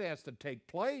 Something has to take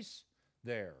place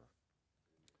there.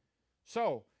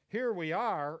 So here we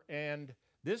are, and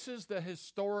this is the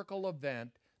historical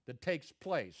event that takes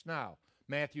place. Now,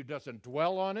 Matthew doesn't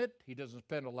dwell on it. He doesn't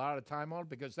spend a lot of time on it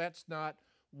because that's not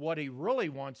what he really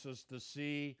wants us to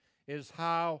see, is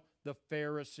how the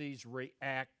Pharisees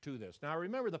react to this. Now,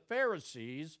 remember, the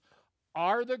Pharisees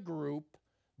are the group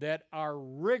that are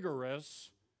rigorous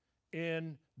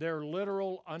in their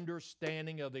literal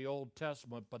understanding of the Old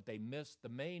Testament, but they miss the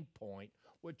main point,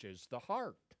 which is the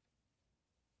heart.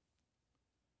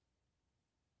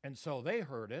 And so they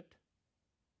heard it.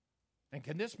 And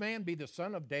can this man be the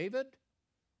son of David?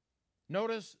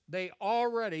 Notice they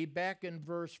already, back in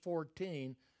verse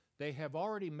 14, they have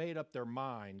already made up their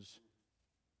minds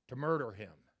to murder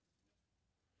him.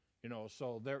 You know,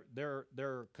 so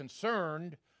they're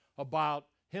concerned about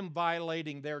him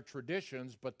violating their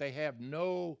traditions, but they have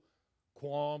no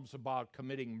qualms about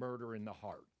committing murder in the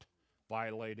heart,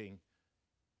 violating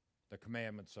the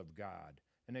commandments of God.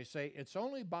 And they say it's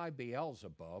only by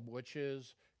Beelzebub, which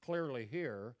is clearly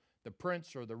here, the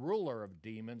prince or the ruler of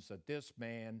demons, that this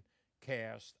man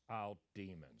cast out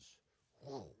demons.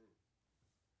 Whoa.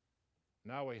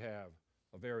 Now we have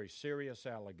a very serious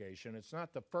allegation. It's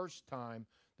not the first time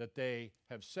that they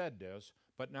have said this,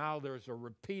 but now there's a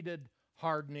repeated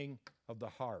hardening of the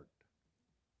heart.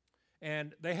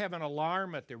 And they have an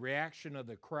alarm at the reaction of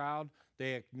the crowd.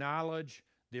 They acknowledge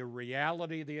the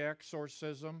reality of the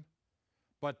exorcism,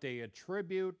 but they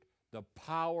attribute the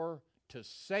power to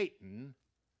Satan,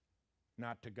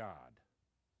 not to God.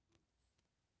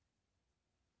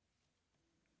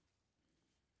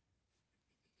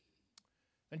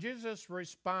 And Jesus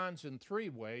responds in three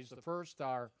ways. The first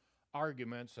are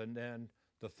arguments, and then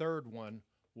the third one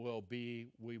will be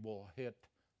we will hit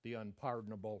the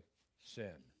unpardonable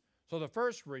sin. So the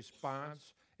first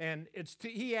response, and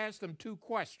he asked them two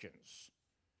questions.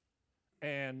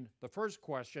 And the first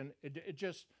question, it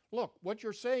just, look, what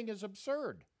you're saying is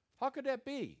absurd. How could that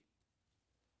be?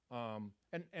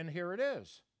 And here it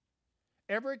is.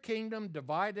 Every kingdom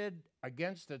divided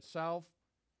against itself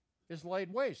is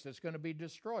laid waste. It's going to be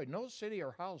destroyed. No city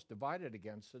or house divided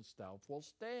against itself will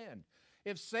stand.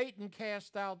 If Satan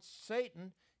cast out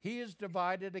Satan, he is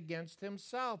divided against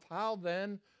himself. How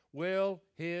then will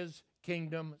his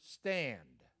kingdom stand?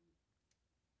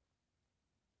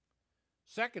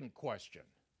 Second question.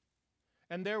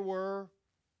 And there were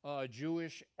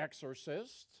Jewish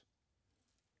exorcists,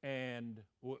 and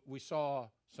we saw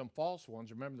some false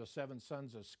ones. Remember the 7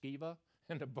 sons of Sceva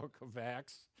in the book of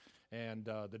Acts? And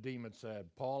the demon said,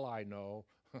 Paul I know,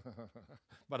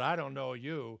 but I don't know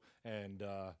you. And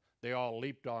they all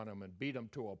leaped on him and beat him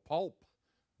to a pulp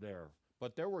there.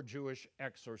 But there were Jewish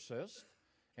exorcists,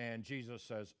 and Jesus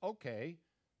says, okay,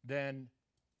 then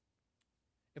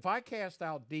if I cast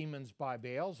out demons by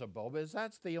Beelzebub, as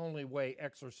that's the only way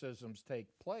exorcisms take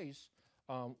place,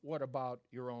 what about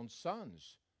your own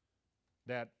sons?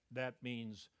 That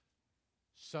means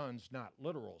sons, not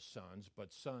literal sons,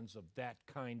 but sons of that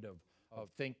kind of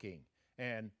thinking.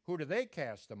 And who do they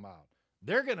cast them out?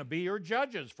 They're going to be your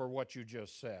judges for what you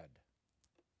just said.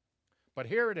 But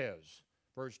here it is,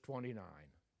 verse 29.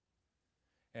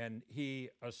 And he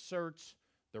asserts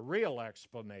the real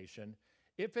explanation.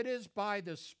 If it is by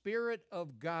the Spirit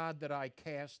of God that I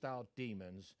cast out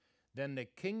demons, then the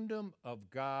kingdom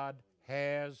of God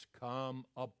has come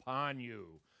upon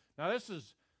you. Now this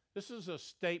is a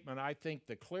statement, I think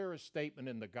the clearest statement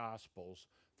in the Gospels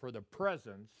for the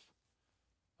presence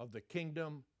of the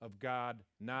kingdom of God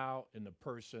now in the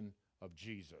person of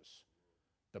Jesus.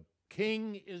 The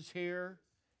King is here,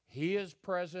 he is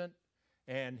present,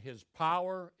 and his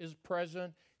power is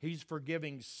present. He's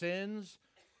forgiving sins.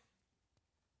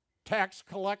 Tax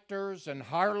collectors and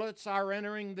harlots are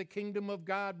entering the kingdom of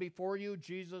God before you,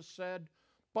 Jesus said.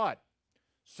 But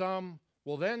some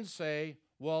will then say,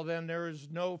 well, then there is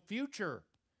no future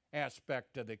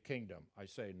aspect to the kingdom. I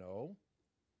say no.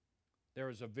 There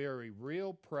is a very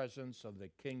real presence of the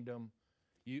kingdom.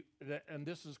 And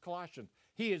this is Colossians.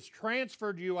 He has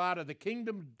transferred you out of the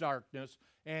kingdom of darkness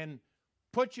and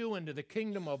put you into the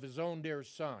kingdom of his own dear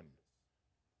Son.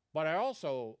 But I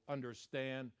also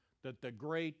understand that the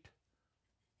great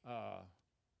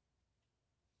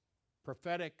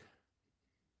prophetic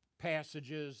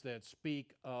passages that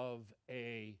speak of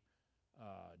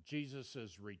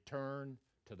Jesus' return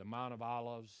to the Mount of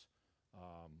Olives,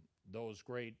 those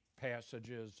great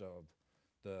passages of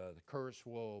the curse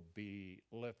will be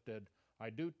lifted, I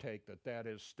do take that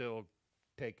is still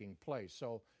taking place.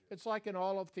 So it's like in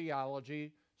all of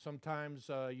theology, sometimes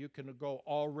you can go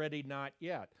already, not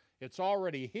yet. It's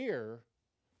already here,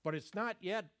 but it's not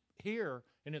yet here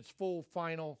in its full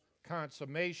final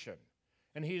consummation.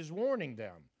 And he's warning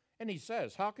them. And he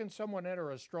says, how can someone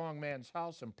enter a strong man's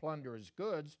house and plunder his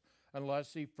goods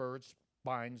unless he first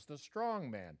binds the strong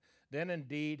man? Then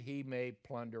indeed he may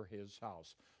plunder his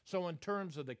house. So in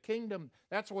terms of the kingdom,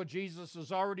 that's what Jesus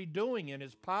is already doing in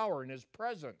his power, in his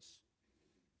presence.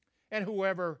 And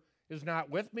whoever is not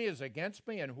with me is against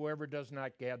me, and whoever does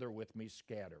not gather with me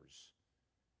scatters.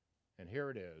 And here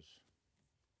it is.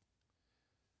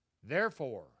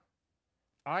 Therefore,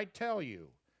 I tell you,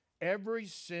 every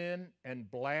sin and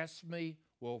blasphemy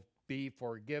will be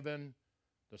forgiven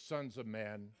the sons of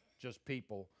men, just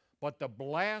people, but the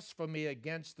blasphemy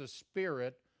against the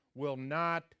Spirit will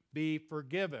not be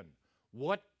forgiven.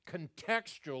 What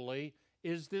contextually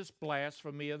is this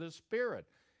blasphemy of the Spirit?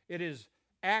 It is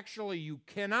actually, you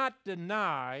cannot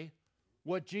deny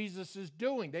what Jesus is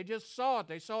doing. They just saw it.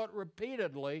 They saw it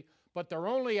repeatedly, but their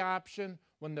only option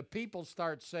when the people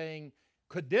start saying,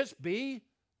 could this be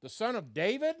the Son of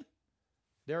David?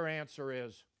 Their answer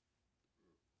is,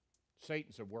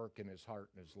 Satan's at work in his heart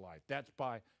and his life.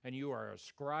 And you are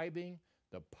ascribing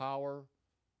the power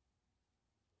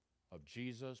of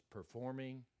Jesus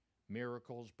performing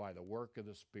miracles by the work of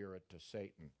the Spirit to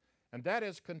Satan. And that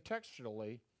is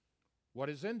contextually what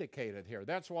is indicated here.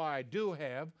 That's why I do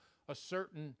have a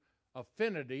certain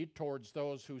affinity towards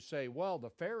those who say, well,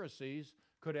 the Pharisees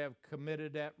could have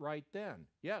committed that right then.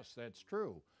 Yes, that's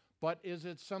true. But is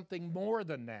it something more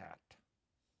than that?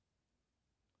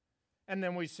 And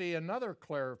then we see another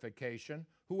clarification.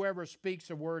 Whoever speaks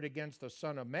a word against the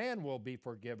Son of Man will be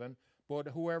forgiven, but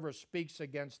whoever speaks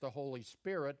against the Holy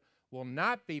Spirit will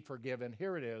not be forgiven,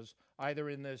 here it is, either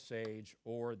in this age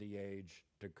or the age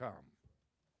to come.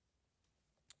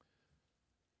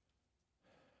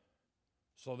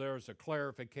 So there's a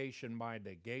clarification by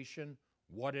negation,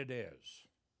 what it is.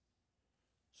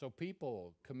 So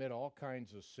people commit all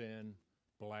kinds of sin,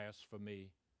 blasphemy,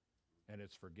 and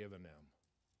it's forgiven them.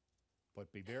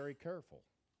 But be very careful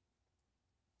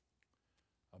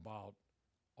about,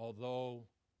 although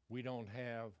we don't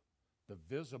have the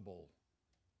visible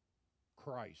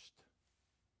Christ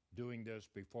doing this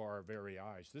before our very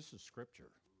eyes, this is Scripture.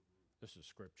 This is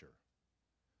Scripture.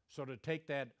 So to take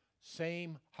that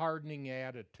same hardening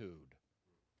attitude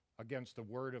against the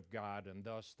Word of God and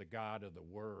thus the God of the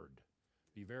Word,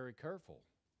 be very careful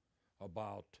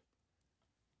about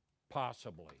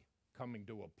possibly coming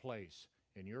to a place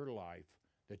in your life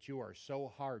that you are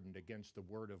so hardened against the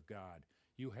Word of God,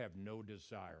 you have no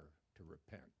desire to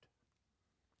repent.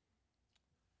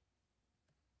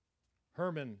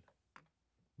 Herman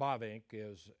Bavinck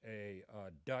is a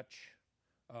Dutch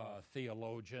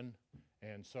theologian,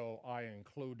 and so I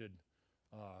included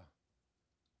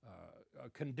a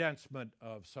condensement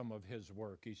of some of his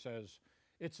work. He says,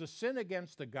 it's a sin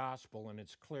against the gospel in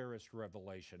its clearest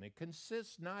revelation. It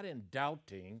consists not in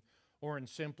doubting or in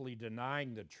simply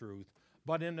denying the truth,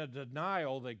 but in a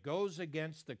denial that goes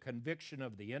against the conviction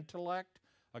of the intellect,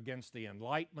 against the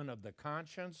enlightenment of the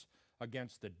conscience,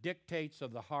 against the dictates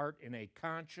of the heart, in a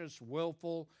conscious,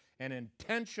 willful, and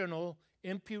intentional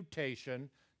imputation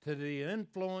to the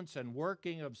influence and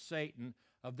working of Satan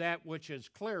of that which is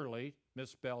clearly,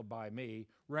 misspelled by me,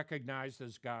 recognized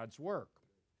as God's work.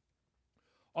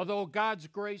 Although God's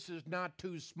grace is not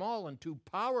too small and too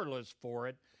powerless for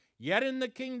it, yet in the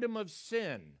kingdom of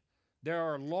sin there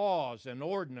are laws and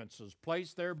ordinances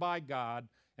placed there by God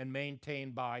and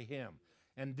maintained by Him.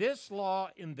 And this law,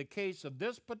 in the case of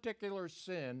this particular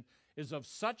sin, is of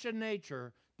such a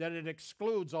nature that it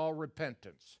excludes all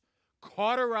repentance,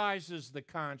 cauterizes the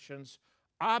conscience,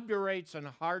 obdurates and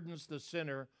hardens the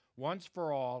sinner once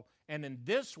for all, and in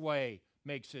this way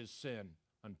makes his sin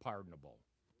unpardonable.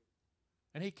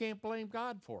 And he can't blame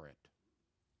God for it.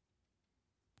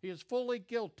 He is fully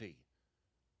guilty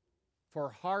for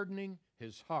hardening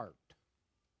his heart.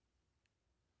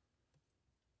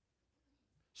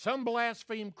 Some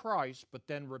blaspheme Christ, but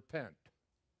then repent.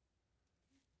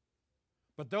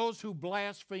 But those who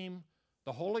blaspheme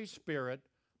the Holy Spirit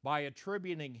by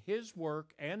attributing his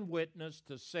work and witness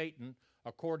to Satan,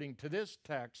 according to this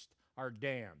text, are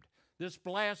damned. This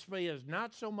blasphemy is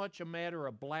not so much a matter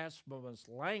of blasphemous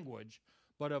language,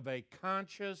 but of a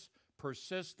conscious,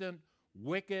 persistent,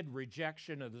 wicked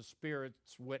rejection of the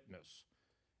Spirit's witness.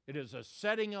 It is a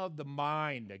setting of the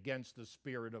mind against the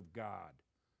Spirit of God.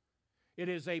 It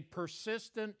is a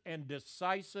persistent and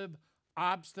decisive,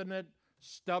 obstinate,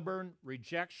 stubborn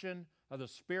rejection of the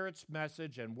Spirit's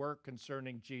message and work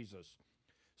concerning Jesus.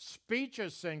 Speech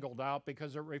is singled out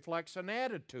because it reflects an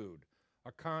attitude,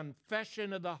 a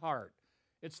confession of the heart.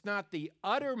 It's not the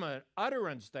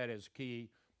utterance that is key,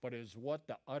 but is what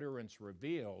the utterance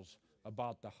reveals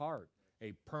about the heart,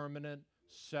 a permanent,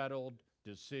 settled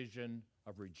decision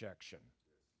of rejection.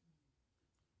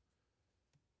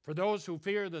 For those who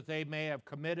fear that they may have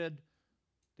committed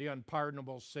the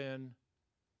unpardonable sin,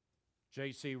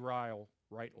 J.C. Ryle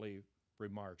rightly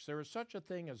remarks, there is such a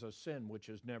thing as a sin which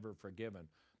is never forgiven,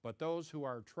 but those who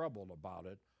are troubled about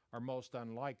it are most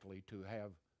unlikely to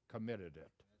have committed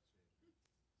it.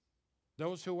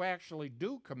 Those who actually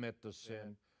do commit the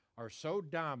sin are so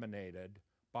dominated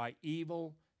by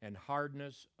evil and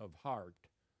hardness of heart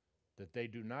that they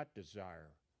do not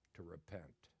desire to repent.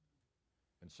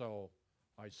 And so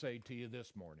I say to you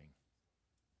this morning,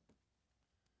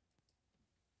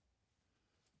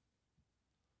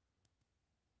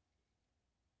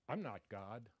 I'm not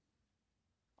God.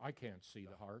 I can't see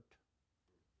the heart.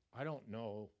 I don't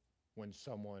know when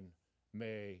someone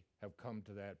may have come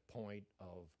to that point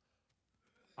of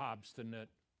obstinate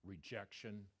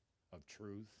rejection of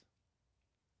truth.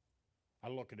 I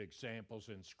look at examples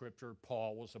in Scripture.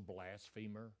 Paul was a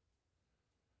blasphemer,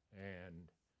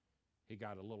 and he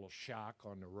got a little shock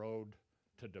on the road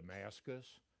to Damascus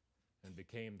and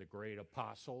became the great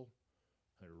apostle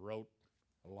and wrote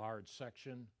a large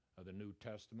section of the New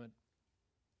Testament.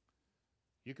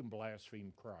 You can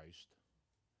blaspheme Christ.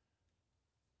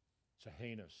 It's a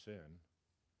heinous sin.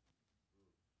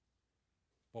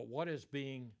 But what is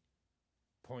being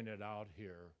pointed out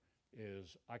here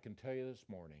is, I can tell you this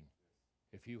morning,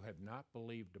 if you have not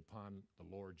believed upon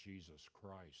the Lord Jesus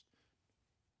Christ,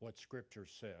 what Scripture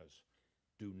says,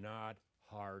 do not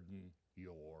harden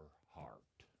your heart.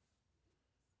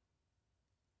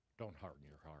 Don't harden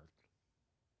your heart.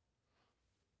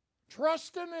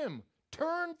 Trust in him.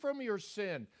 Turn from your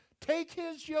sin. Take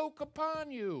his yoke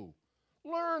upon you.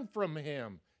 Learn from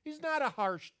him. He's not a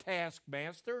harsh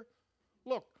taskmaster.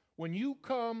 Look, when you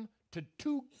come to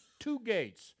two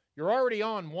gates, you're already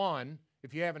on one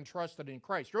if you haven't trusted in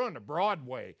Christ. You're on the broad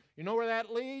way. You know where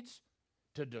that leads?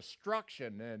 To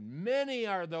destruction, and many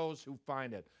are those who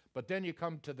find it. But then you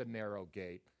come to the narrow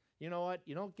gate. You know what?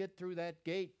 You don't get through that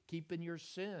gate keeping your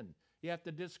sin. You have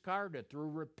to discard it through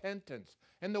repentance.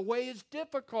 And the way is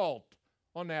difficult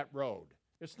on that road.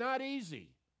 It's not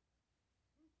easy.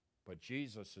 But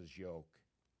Jesus' yoke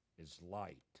is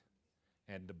light.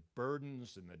 And the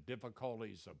burdens and the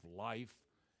difficulties of life,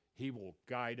 he will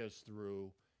guide us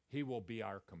through. He will be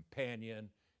our companion.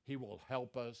 He will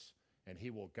help us, and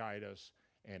he will guide us,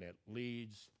 and it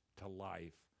leads to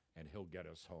life, and he'll get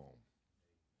us home.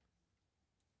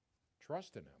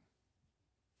 Trust in him.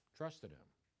 Trust in him.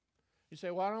 You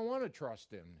say, well, I don't want to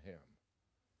trust in him.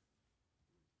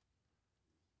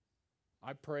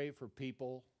 I pray for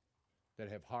people that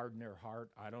have hardened their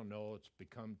heart. I don't know, it's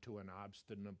become to an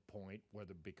obstinate point,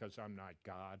 whether because I'm not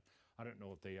God. I don't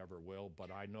know if they ever will,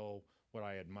 but I know what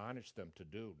I admonish them to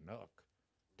do. Look,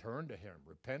 turn to him,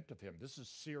 repent of him. This is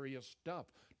serious stuff.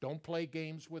 Don't play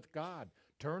games with God.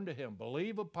 Turn to him.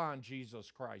 Believe upon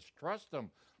Jesus Christ. Trust him.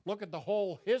 Look at the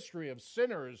whole history of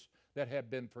sinners that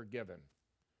have been forgiven.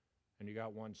 And you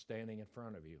got one standing in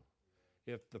front of you.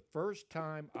 If the first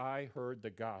time I heard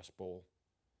the gospel,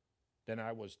 then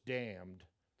I was damned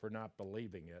for not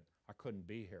believing it, I couldn't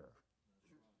be here.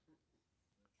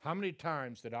 How many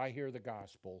times did I hear the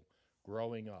gospel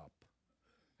growing up,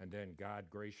 and then God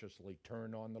graciously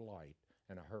turned on the light,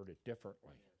 and I heard it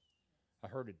differently? I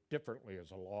heard it differently as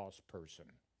a lost person.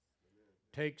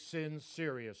 Take sin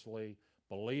seriously,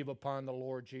 believe upon the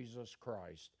Lord Jesus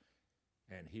Christ,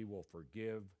 and he will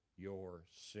forgive your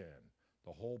sin.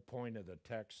 The whole point of the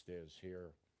text is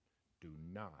here, do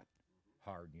not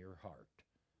harden your heart.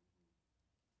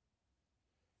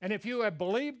 And if you have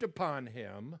believed upon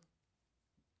him,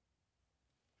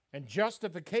 and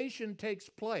justification takes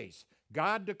place,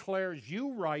 God declares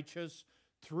you righteous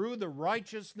through the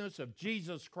righteousness of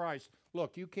Jesus Christ.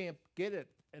 Look, you can't get it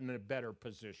in a better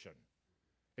position.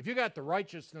 If you got the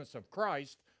righteousness of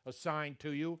Christ assigned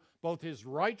to you, both his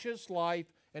righteous life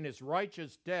and his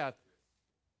righteous death,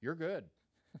 you're good.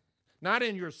 Not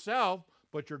in yourself,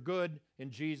 but you're good in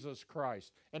Jesus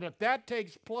Christ. And if that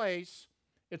takes place,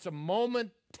 it's a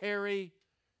momentary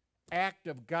act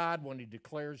of God when he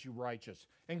declares you righteous.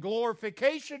 And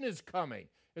glorification is coming.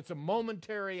 It's a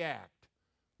momentary act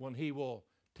when he will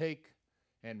take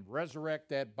and resurrect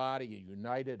that body and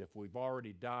unite it. If we've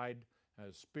already died,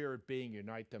 as spirit being,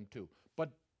 unite them too.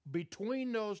 But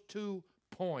between those 2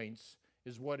 points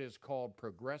is what is called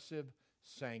progressive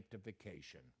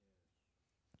sanctification.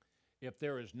 If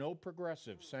there is no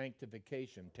progressive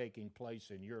sanctification taking place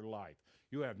in your life,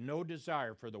 you have no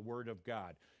desire for the Word of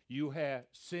God.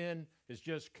 Sin is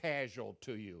just casual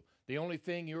to you. The only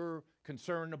thing you're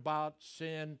concerned about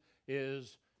sin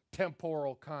is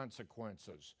temporal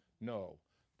consequences. No,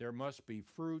 there must be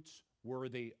fruits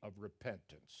worthy of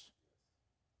repentance.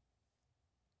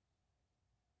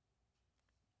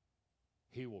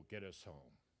 He will get us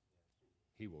home.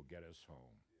 He will get us home.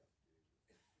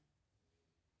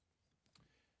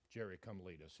 Jerry, come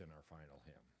lead us in our final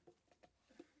hymn.